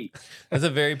we can eat. That's a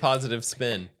very positive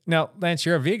spin. Now, Lance,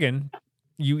 you're a vegan.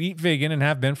 You eat vegan and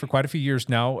have been for quite a few years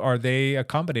now. Are they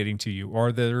accommodating to you? Or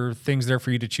are there things there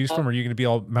for you to choose from? Or are you going to be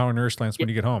all malnourished, Lance, when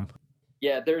you get home?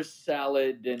 Yeah, there's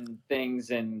salad and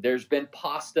things, and there's been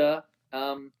pasta.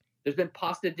 There's been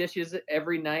pasta dishes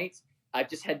every night. I've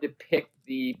just had to pick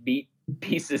the meat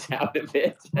pieces out of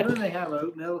it. Why don't they have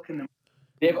oat milk in the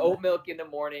They have oat milk in the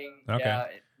morning. Okay.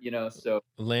 Yeah, so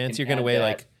Lance, can you're gonna add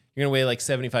weigh that. like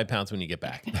 75 pounds when you get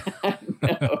back.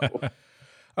 No.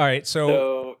 All right.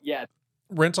 So yeah,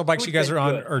 Rental bikes you guys Food's are been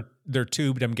on, good. or they're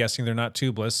tubed. I'm guessing they're not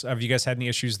tubeless. Have you guys had any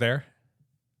issues there?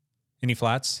 Any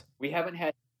flats? we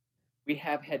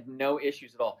have had no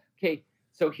issues at all. Okay,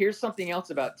 so here's something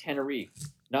else about Tenerife.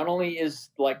 Not only is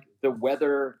like the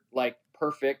weather like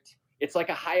perfect, it's like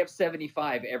a high of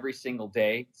 75 every single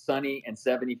day, sunny and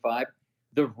 75.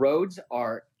 The roads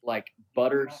are like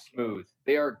butter smooth.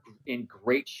 They are in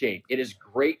great shape. It is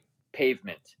great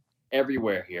pavement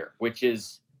everywhere here, which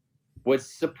was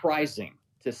surprising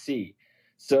to see.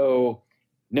 So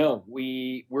no,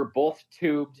 we're both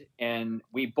tubed, and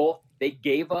they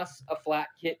gave us a flat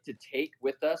kit to take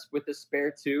with us with a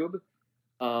spare tube.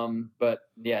 But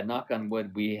yeah, knock on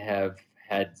wood, we've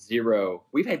had zero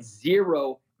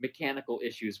mechanical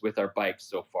issues with our bikes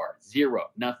so far.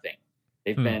 Zero, nothing.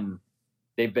 They've been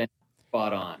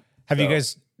spot on. Have you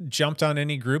guys jumped on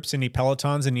any groups, any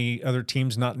pelotons, any other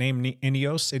teams not named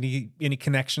Ineos? Any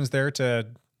connections there to,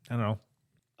 I don't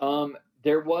know.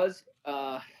 There was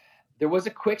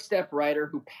a quick step rider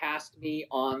who passed me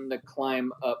on the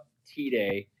climb up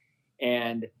T-Day,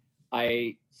 and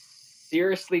I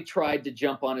seriously tried to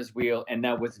jump on his wheel, and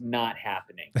that was not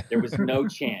happening. There was no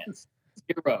chance.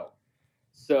 Zero.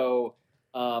 So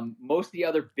most of the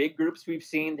other big groups we've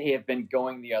seen, they have been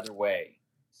going the other way.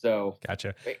 So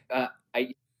Gotcha.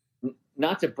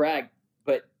 Not to brag,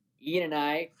 but Ian and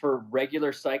I, for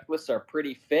regular cyclists, are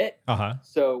pretty fit. Uh-huh.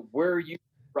 So we're used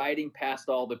to riding past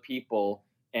all the people,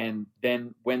 and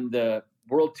then when the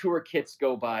World Tour kits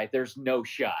go by, there's no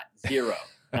shot. Zero.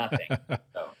 Nothing.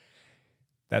 So.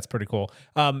 That's pretty cool.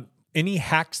 Any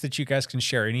hacks that you guys can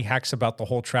share? Any hacks about the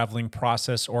whole traveling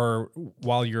process or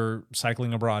while you're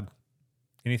cycling abroad?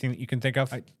 Anything that you can think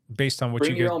of based on what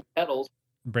Bring you your get? own pedals.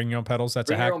 Bring your own pedals. That's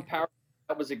Bring a hack. your own power.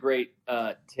 That was a great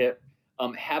tip.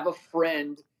 Have a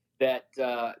friend that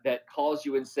calls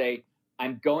you and say,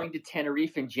 "I'm going to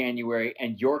Tenerife in January,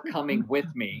 and you're coming with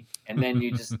me." And then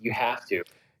you have to.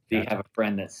 You have a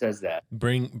friend that says that.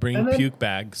 Bring puke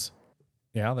bags.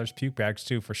 Yeah, there's puke bags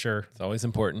too, for sure. It's always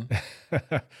important.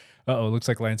 Uh-oh, looks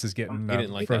like Lance is getting He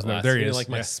didn't like frozen that there. last. There He he didn't is. like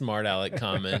my Yeah. smart aleck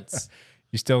comments.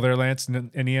 You still there, Lance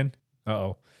and Ian?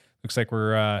 Uh-oh. Looks like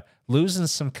we're losing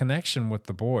some connection with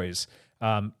the boys.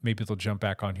 Maybe they'll jump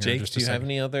back on here in Jake, just do a you have second.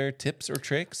 any other tips or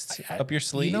tricks up your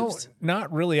sleeves? You know,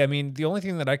 not really. I mean, the only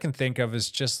thing that I can think of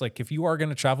is just like if you are going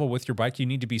to travel with your bike, you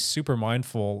need to be super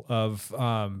mindful of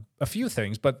a few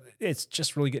things, but it's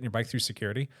just really getting your bike through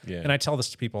security. Yeah. And I tell this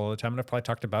to people all the time, and I've probably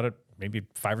talked about it maybe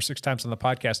 5 or 6 times on the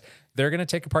podcast. They're going to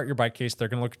take apart your bike case. They're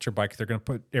going to look at your bike. They're going to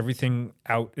put everything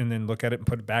out and then look at it and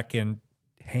put it back in.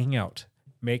 Hang out.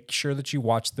 Make sure that you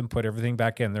watch them put everything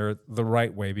back in there the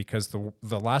right way, because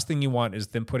the last thing you want is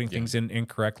them putting things in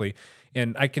incorrectly.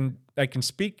 And I can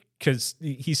speak because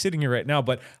he's sitting here right now,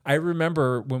 but I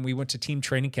remember when we went to team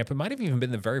training camp, it might have even been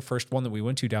the very first one that we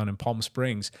went to down in Palm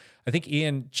Springs. I think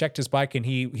Ian checked his bike and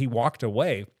he walked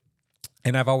away.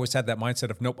 And I've always had that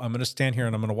mindset of, nope, I'm going to stand here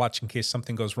and I'm going to watch in case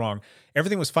something goes wrong.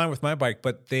 Everything was fine with my bike,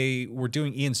 but they were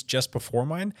doing Ian's just before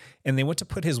mine, and they went to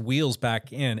put his wheels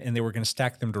back in, and they were going to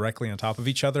stack them directly on top of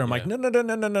each other. I'm like,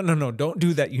 no, don't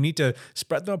do that. You need to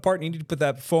spread them apart. And you need to put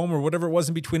that foam or whatever it was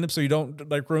in between them so you don't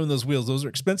like ruin those wheels. Those are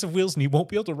expensive wheels, and you won't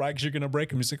be able to ride because you're going to break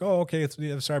them. He's like, oh, okay,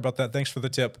 sorry about that. Thanks for the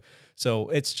tip. So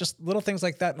it's just little things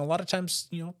like that. And a lot of times,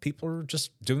 people are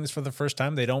just doing this for the first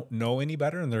time. They don't know any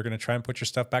better, and they're going to try and put your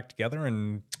stuff back together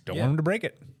and don't want them to break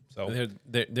it. So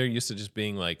they're used to just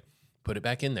being like, put it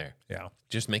back in there. Yeah.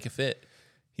 Just make it fit.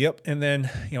 Yep. And then,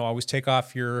 always take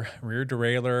off your rear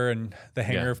derailleur and the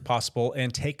hanger if possible,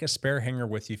 and take a spare hanger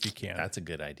with you if you can. That's a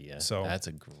good idea. So that's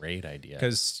a great idea.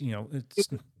 Because, it's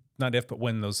not if, but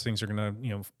when those things are going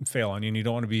to, fail on you, and you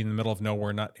don't want to be in the middle of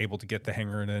nowhere, not able to get the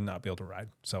hanger and then not be able to ride.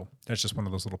 So that's just one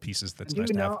of those little pieces that's nice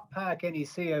to have. Do not pack any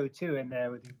CO2 in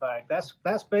there with your bike.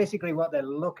 That's basically what they're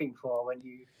looking for when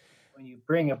you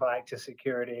bring a bike to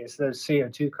security, is those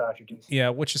CO2 cartridges. Yeah,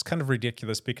 which is kind of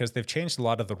ridiculous because they've changed a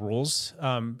lot of the rules,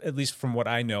 at least from what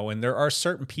I know. And there are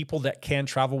certain people that can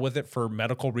travel with it for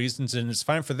medical reasons, and it's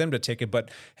fine for them to take it.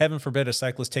 But heaven forbid a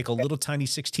cyclist take a little tiny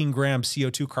 16-gram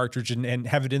CO2 cartridge and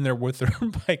have it in there with their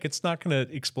bike. It's not going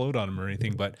to explode on them or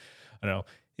anything. But I don't know.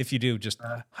 If you do, just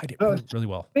hide it really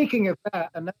well. Speaking of that,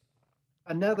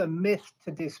 another myth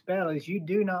to dispel is you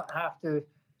do not have to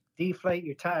deflate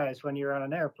your tires when you're on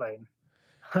an airplane.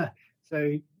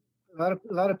 So a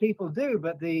lot of people do,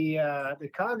 but the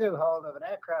cargo hold of an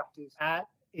aircraft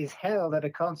is held at a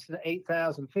constant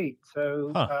 8,000 feet.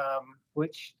 So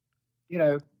which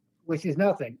is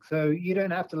nothing. So you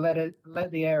don't have to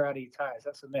let the air out of your tires.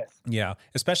 That's a myth. Yeah,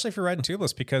 especially if you're riding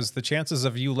tubeless, because the chances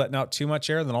of you letting out too much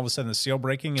air, then all of a sudden the seal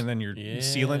breaking, and then your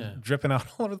sealant dripping out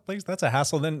all over the place, that's a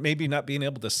hassle. Then maybe not being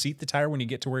able to seat the tire when you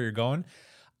get to where you're going.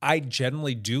 I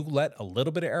generally do let a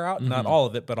little bit of air out, not all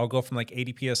of it, but I'll go from like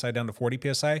 80 PSI down to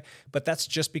 40 PSI. But that's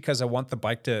just because I want the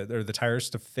bike or the tires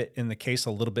to fit in the case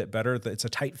a little bit better. It's a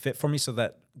tight fit for me, so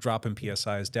that drop in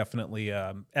PSI is definitely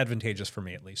advantageous for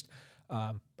me at least.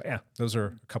 But yeah, those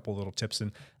are a couple of little tips.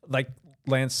 And like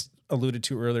Lance alluded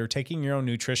to earlier, taking your own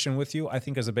nutrition with you, I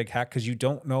think, is a big hack, because you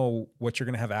don't know what you're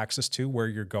going to have access to where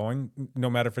you're going. No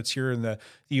matter if it's here in the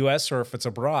US or if it's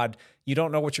abroad, you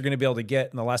don't know what you're going to be able to get.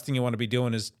 And the last thing you want to be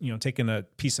doing is, taking a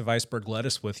piece of iceberg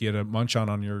lettuce with you to munch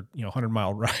on your,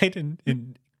 100-mile ride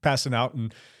and passing out.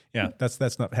 And yeah,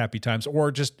 that's not happy times. Or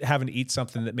just having to eat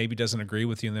something that maybe doesn't agree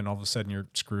with you, and then all of a sudden you're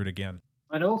screwed again.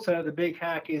 And also the big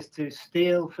hack is to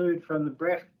steal food from the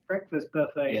breakfast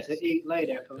buffet to eat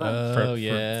later for lunch.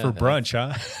 For brunch,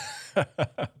 huh?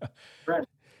 Brunch.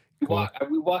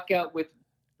 We walk out with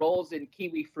rolls and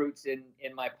kiwi fruits in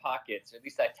my pockets. At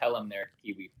least I tell them they're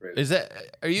kiwi fruit.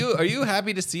 Are you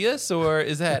happy to see us, or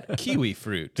is that kiwi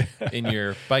fruit in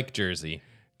your bike jersey?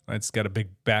 It's got a big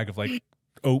bag of like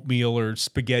oatmeal or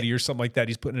spaghetti or something like that.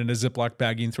 He's putting it in a Ziploc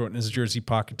baggie and throw it in his jersey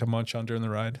pocket to munch on during the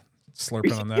ride.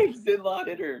 Slurping on that. We should have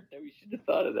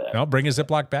thought of that. No, bring a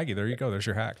Ziploc baggie. There you go. There's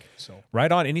your hack. So right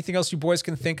on. Anything else you boys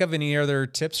can think of? Any other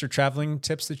tips or traveling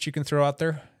tips that you can throw out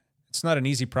there? It's not an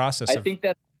easy process. I think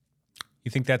that.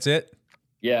 You think that's it?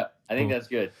 Yeah, I think that's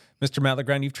good. Mr. Matt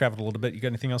Legrand, you've traveled a little bit. You got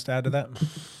anything else to add to that?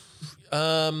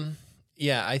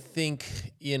 Yeah, I think,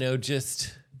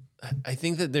 I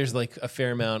think that there's like a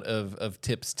fair amount of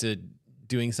tips to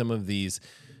doing some of these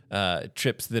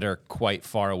trips that are quite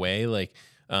far away. Like,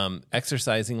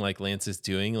 exercising like Lance is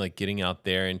doing, like getting out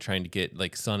there and trying to get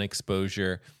like sun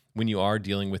exposure when you are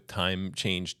dealing with time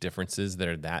change differences that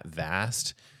are that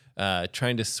vast,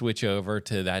 trying to switch over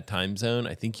to that time zone.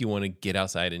 I think you want to get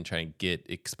outside and try and get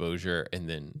exposure and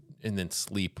then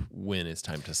sleep when it's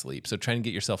time to sleep. So try and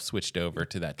get yourself switched over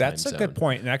to that time zone. That's a good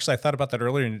point. And actually, I thought about that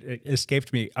earlier and it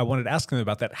escaped me. I wanted to ask him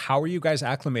about that. How are you guys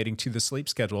acclimating to the sleep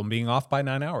schedule and being off by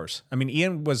 9 hours? I mean,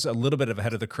 Ian was a little bit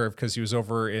ahead of the curve because he was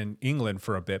over in England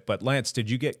for a bit. But Lance,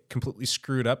 did you get completely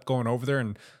screwed up going over there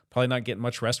and probably not getting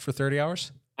much rest for 30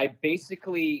 hours? I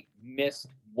basically missed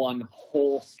one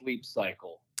whole sleep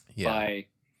cycle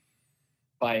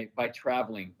by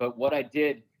traveling. But what I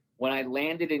did, when I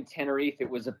landed in Tenerife, it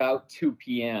was about 2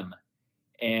 p.m.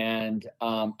 And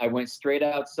I went straight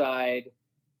outside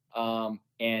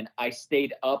and I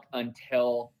stayed up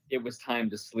until it was time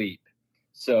to sleep.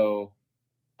 So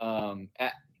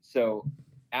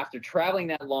after traveling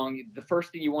that long, the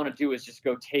first thing you want to do is just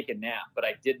go take a nap. But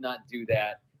I did not do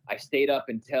that. I stayed up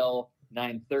until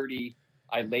 9:30.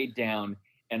 I laid down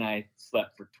and I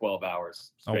slept for 12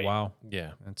 hours straight. Oh, wow.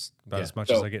 Yeah. That's about as much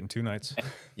as I get in 2 nights.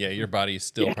 Yeah, your body's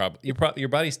still your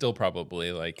body's still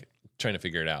probably like trying to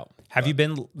figure it out. Have you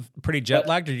been pretty jet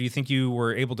lagged, or do you think you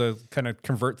were able to kind of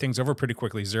convert things over pretty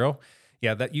quickly? Zero?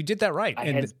 Yeah, that you did that right.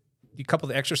 you couple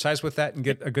the exercise with that and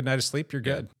get a good night of sleep, you're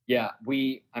good. Yeah,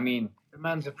 The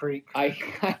man's a freak.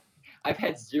 I've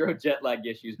had zero jet lag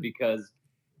issues because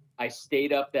I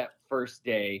stayed up that first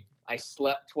day. I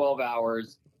slept 12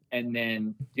 hours, and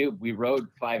then, dude, we rode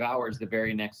 5 hours the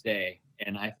very next day,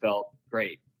 and I felt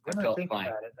great. When I I felt think fine.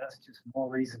 about it, that's just more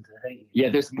reason to hate Yeah,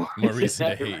 there's more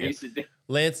reason to than hate you. to-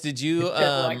 Lance, did you Jet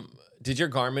lag. did your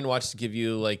Garmin watch give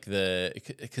you like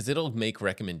because it'll make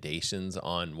recommendations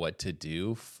on what to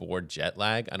do for jet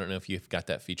lag? I don't know if you've got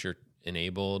that feature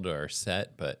enabled or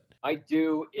set, but I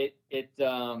do. It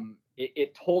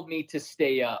told me to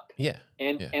stay up. yeah.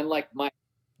 And like my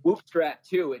Whoop Strat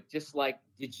too, it just like,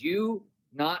 did you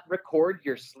not record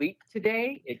your sleep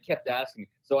today? It kept asking.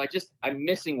 So I'm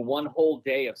missing one whole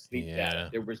day of sleep data.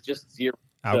 There was just zero.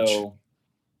 Ouch. So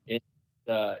it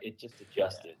just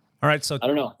adjusted. All right. So I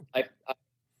don't know. I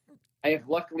have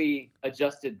luckily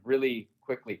adjusted really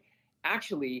quickly.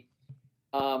 Actually,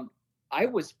 I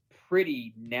was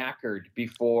pretty knackered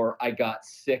before I got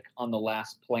sick on the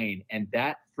last plane, and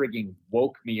that frigging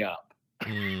woke me up.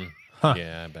 Huh.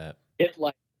 Yeah, I bet. It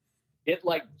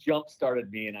jump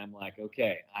started me, and I'm like,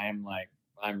 okay, I'm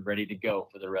ready to go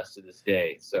for the rest of this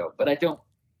day. So, but I don't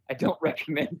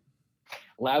recommend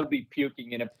loudly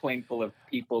puking in a plane full of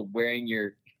people wearing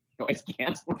your noise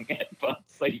canceling headphones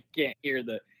so you can't hear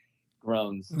the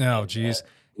groans. No, geez.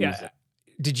 Yeah.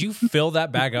 Did you fill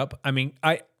that bag up? I mean,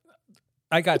 I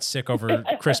got sick over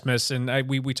Christmas, and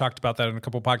we talked about that in a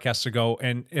couple podcasts ago.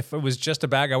 And if it was just a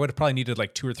bag, I would have probably needed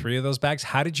like 2 or 3 of those bags.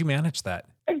 How did you manage that?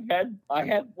 I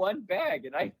had one bag,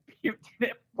 and I puked in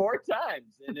it 4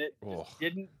 times, and it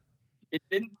didn't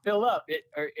fill up. It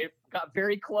got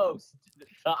very close to the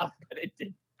top, but it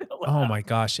didn't fill up. Oh my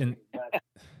gosh! And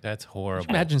that's horrible.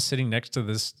 Imagine sitting next to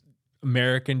this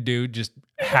American dude just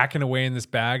hacking away in this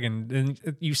bag, and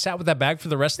you sat with that bag for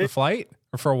the rest of the flight,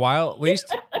 or for a while at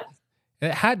least.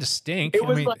 It had to stink. It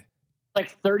was like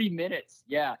 30 minutes.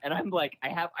 Yeah. And I'm like,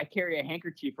 I carry a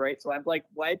handkerchief, right? So I'm like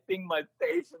wiping my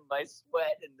face and my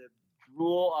sweat and the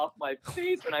drool off my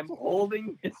face. And I'm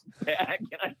holding this bag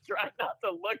and I'm trying not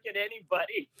to look at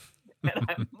anybody. And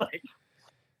I'm like,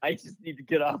 I just need to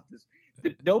get off this.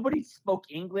 Nobody spoke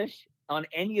English on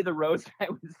any of the rows I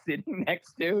was sitting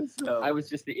next to. So I was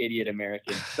just the idiot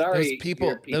American. Sorry.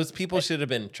 Those people should have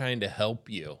been trying to help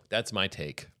you. That's my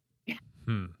take.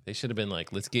 They should have been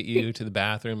like, let's get you to the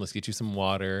bathroom. Let's get you some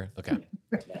water. Okay.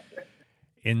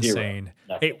 Insane.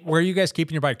 Hey, where are you guys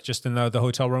keeping your bike? Just in the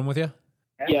hotel room with you?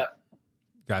 Yeah.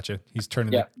 Gotcha. He's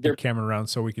turning the camera around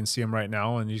so we can see him right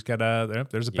now. And he's got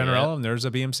there's a Pinarello and there's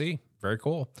a BMC. Very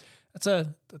cool. That's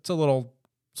a little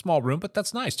small room, but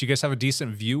that's nice. Do you guys have a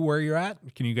decent view where you're at?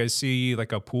 Can you guys see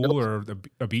like a pool or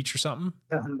a beach or something?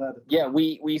 Yeah,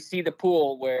 we see the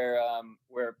pool where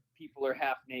people are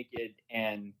half naked,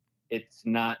 and it's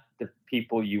not the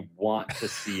people you want to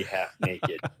see half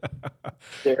naked.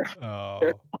 They're all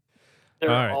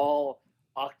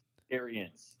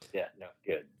Octarians. Yeah, no,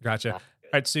 good. Gotcha. All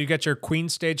right, so you got your Queen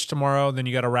stage tomorrow, then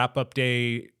you got a wrap-up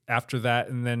day after that,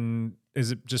 and then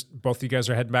is it just both of you guys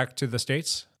are heading back to the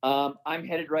States? I'm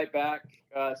headed right back,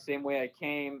 same way I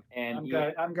came. And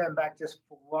I'm going back just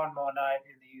for one more night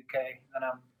in the UK, and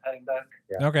I'm heading back.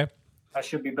 Yeah. Okay. I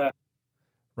should be back.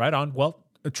 Right on. Well,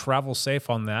 travel safe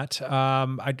on that.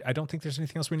 I don't think there's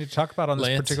anything else we need to talk about on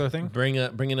this particular thing. Bring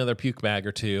another puke bag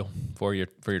or 2 for your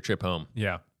trip home.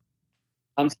 Yeah.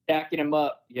 I'm stacking them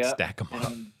up. Yeah. Stack them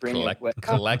up.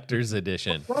 Collector's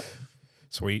edition.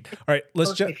 Sweet. All right.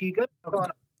 Let's just. If you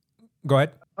go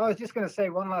ahead. I was just going to say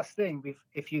one last thing.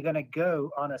 If you're going to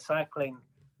go on a cycling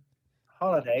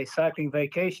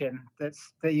vacation that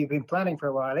you've been planning for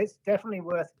a while, it's definitely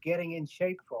worth getting in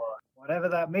shape for, whatever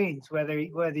that means. Whether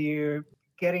you're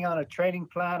getting on a training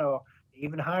plan or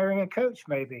even hiring a coach,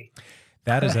 maybe.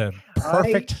 That is a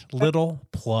perfect little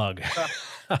plug.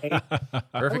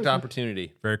 Perfect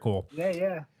opportunity. Very cool.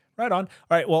 Yeah. Right on.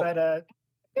 All right. Well, but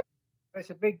it's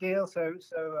a big deal. So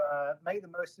make the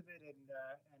most of it and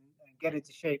get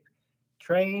into shape.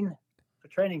 Train for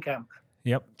training camp.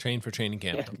 Yep. Train for training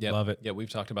camp. Yep. Love it. Yeah, we've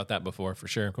talked about that before for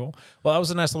sure. Cool. Well, that was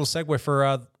a nice little segue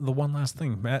for the one last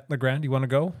thing. Matt LeGrand, you want to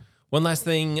go? One last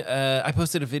thing. I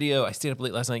posted a video. I stayed up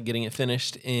late last night getting it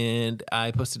finished, and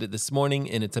I posted it this morning,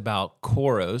 and it's about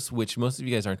Coros, which most of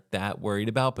you guys aren't that worried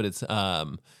about, but it's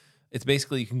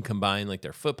basically you can combine like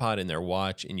their foot pod and their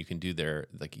watch, and you can do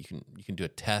you can do a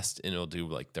test, and it'll do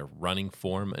like their running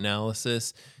form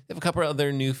analysis. They have a couple of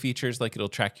other new features, like it'll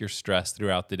track your stress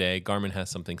throughout the day. Garmin has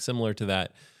something similar to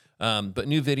that. But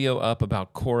new video up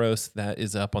about Coros that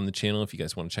is up on the channel if you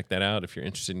guys want to check that out. If you're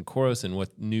interested in Coros and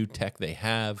what new tech they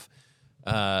have,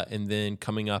 And then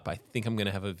coming up, I think I'm going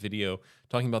to have a video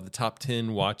talking about the top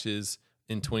 10 watches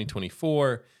in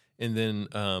 2024. And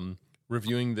then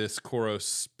reviewing this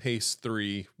Coros Pace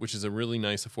 3, which is a really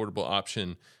nice, affordable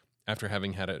option after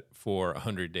having had it for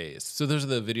 100 days. So those are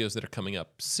the videos that are coming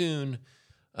up soon,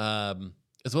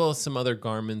 as well as some other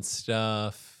Garmin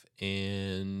stuff.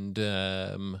 And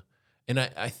I'll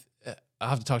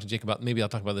have to talk to Jake about, maybe I'll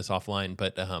talk about this offline,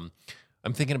 but I'm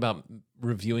thinking about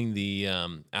reviewing the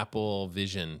Apple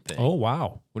Vision thing. Oh,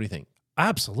 wow. What do you think?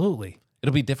 Absolutely.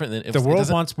 It'll be different than... The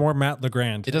world wants more Matt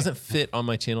Legrand. It doesn't fit on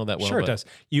my channel that well. Sure it does.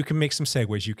 You can make some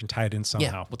segues. You can tie it in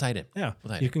somehow. Yeah, we'll tie it in. Yeah.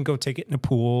 We'll tie it you in. can go take it in a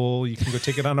pool. You can go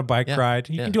take it on a bike ride.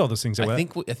 You can do all those things. I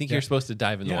think you're supposed to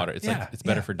dive in the water. It's like it's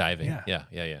better for diving.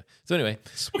 Yeah. So anyway,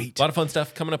 sweet. A lot of fun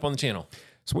stuff coming up on the channel.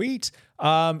 Sweet.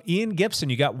 Ian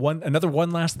Gibson, you got another one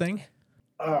last thing?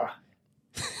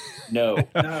 No.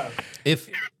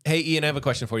 Hey Ian, I have a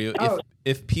question for you.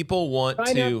 If people want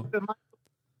to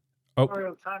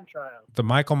Memorial Time Trial. The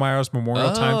Michael Myers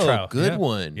Memorial Time Trial. Good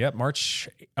one. Yep, March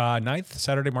 9th,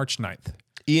 Saturday, March 9th.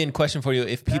 Ian, question for you.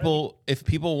 If people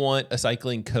want a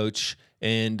cycling coach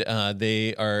and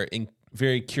they are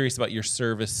very curious about your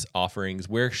service offerings,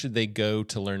 where should they go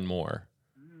to learn more?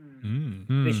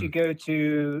 They should go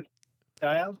to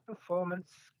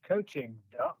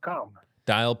dialperformancecoaching.com.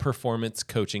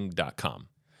 dialperformancecoaching.com.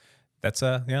 That's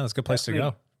a good place to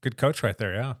go. Good coach right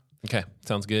there, yeah. Okay,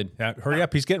 sounds good. Yeah, hurry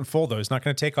up. He's getting full, though. He's not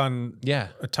going to take on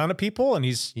a ton of people, and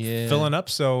he's filling up.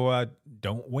 So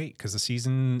don't wait, because the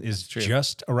season is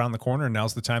just around the corner, and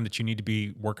now's the time that you need to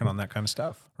be working on that kind of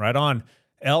stuff. Right on.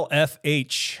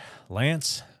 LFH,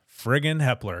 Lance friggin'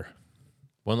 Hepler.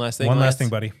 One last thing,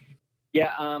 buddy.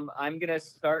 Yeah, I'm going to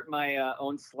start my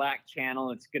own Slack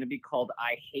channel. It's going to be called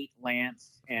I Hate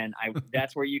Lance, and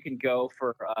that's where you can go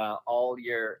for all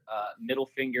your middle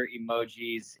finger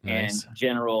emojis and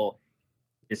general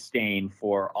disdain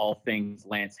for all things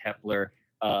Lance Hepler.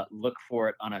 Look for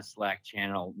it on a Slack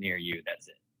channel near you. That's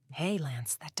it. Hey,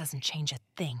 Lance, that doesn't change a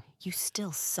thing. You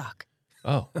still suck.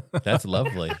 Oh, that's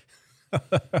lovely.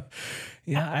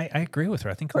 Yeah, I agree with her.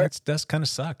 I think Lance does kind of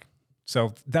suck.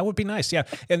 So that would be nice, yeah.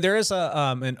 And there is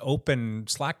an open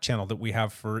Slack channel that we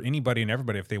have for anybody and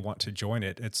everybody if they want to join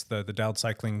it. It's the Dialed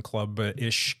Cycling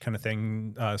Club-ish kind of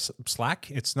thing, Slack.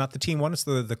 It's not the team one, it's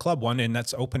the club one, and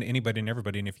that's open to anybody and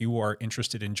everybody. And if you are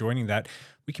interested in joining that,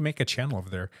 we can make a channel over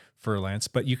there for Lance.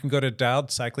 But you can go to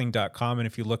dialedcycling.com, and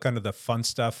if you look under the fun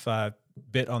stuff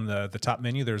bit on the top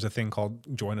menu, there's a thing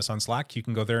called Join Us on Slack. You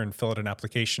can go there and fill out an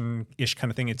application-ish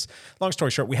kind of thing. It's long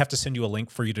story short, we have to send you a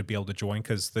link for you to be able to join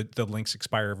because the links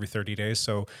expire every 30 days.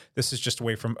 So this is just a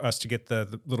way from us to get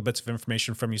the little bits of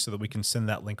information from you so that we can send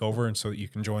that link over and so that you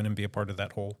can join and be a part of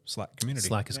that whole Slack community.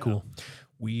 Slack is cool.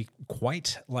 We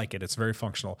quite like it. It's very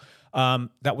functional.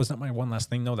 That was not my one last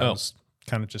thing, though. That was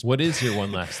kind of just... What is your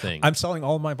one last thing? I'm selling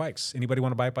all of my bikes. Anybody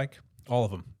want to buy a bike? All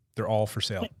of them. They're all for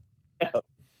sale.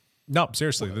 No,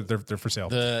 seriously, they're for sale.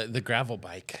 The gravel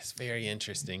bike is very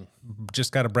interesting.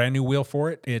 Just got a brand new wheel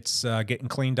for it. It's getting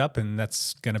cleaned up, and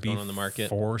that's going to be on the market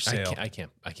for sale. I can't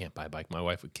buy a bike. My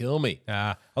wife would kill me.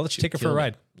 I'll let you take her for a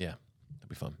ride. Yeah, that'd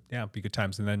be fun. Yeah, it'd be good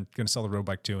times. And then going to sell the road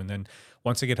bike too. And then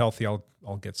once I get healthy, I'll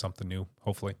get something new,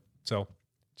 hopefully. So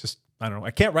just I don't know.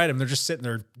 I can't ride them. They're just sitting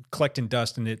there collecting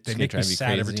dust, and they make me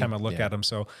sad every time I look at them.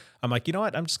 So I'm like, you know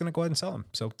what? I'm just going to go ahead and sell them.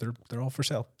 So they're all for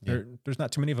sale. Yeah. There's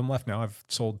not too many of them left now. I've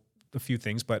sold a few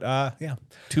things, but yeah.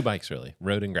 2 bikes really,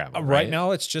 road and gravel. Right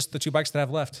now, it's just the 2 bikes that I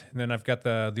have left, and then I've got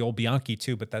the old Bianchi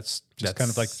too, but that's kind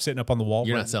of like sitting up on the wall.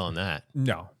 You're not selling that.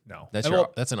 No.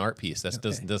 That's an art piece. That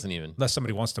doesn't even unless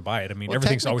somebody wants to buy it. I mean,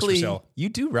 everything's always for sale. You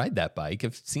do ride that bike.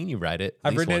 I've seen you ride it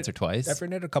at least once or twice. I've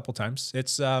ridden it a couple times.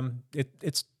 It's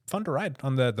fun to ride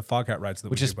on the fog hat rides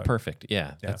that which we is do, perfect.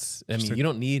 Yeah, that's. I mean, you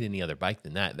don't need any other bike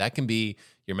than that. That can be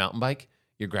your mountain bike,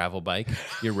 your gravel bike,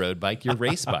 your road bike, your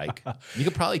race bike. You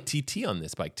could probably TT on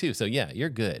this bike too. So yeah, you're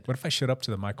good. What if I showed up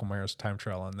to the Michael Myers time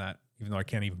trial on that, even though I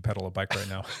can't even pedal a bike right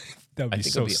now? That would be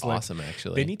so slick. Awesome,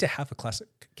 actually. They need to have a classic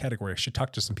category. I should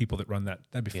talk to some people that run that.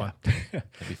 That'd be fun.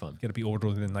 That'd be fun. Got to be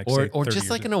older than like or say 30 just years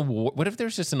like an award. What if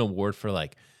there's just an award for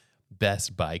like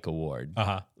best bike award,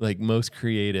 like most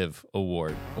creative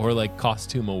award, or like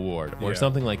costume award, or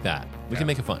something like that? We can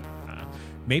make it fun.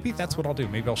 Maybe that's what I'll do.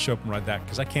 Maybe I'll show up and ride that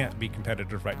because I can't be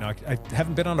competitive right now. I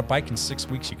haven't been on a bike in 6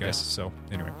 weeks, you guys. So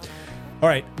anyway. All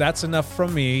right, that's enough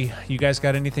from me. You guys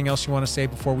got anything else you want to say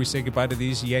before we say goodbye to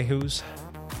these yahoos?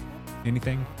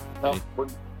 Anything? No.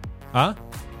 Huh?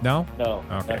 No? No.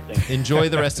 Okay. Nothing. Enjoy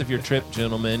the rest of your trip,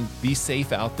 gentlemen. Be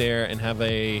safe out there and have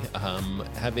a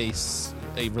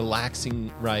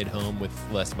relaxing ride home with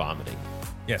less vomiting.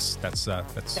 Yes, that's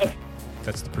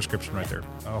That's the prescription right there.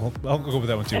 I'll go with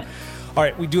that one too. All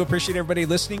right, we do appreciate everybody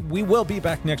listening. We will be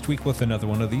back next week with another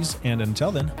one of these. And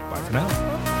until then, bye for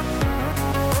now.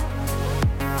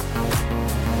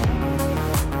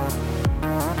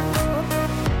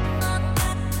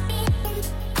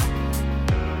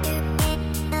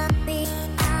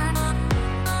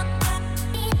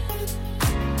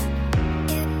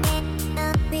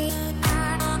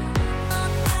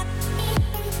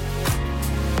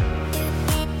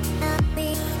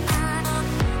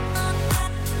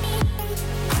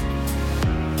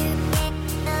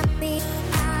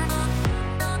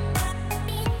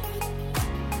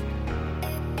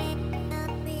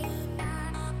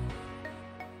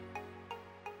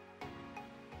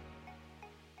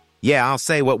 Yeah, I'll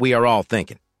say what we are all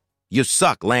thinking. You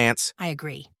suck, Lance. I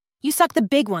agree. You suck the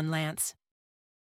big one, Lance.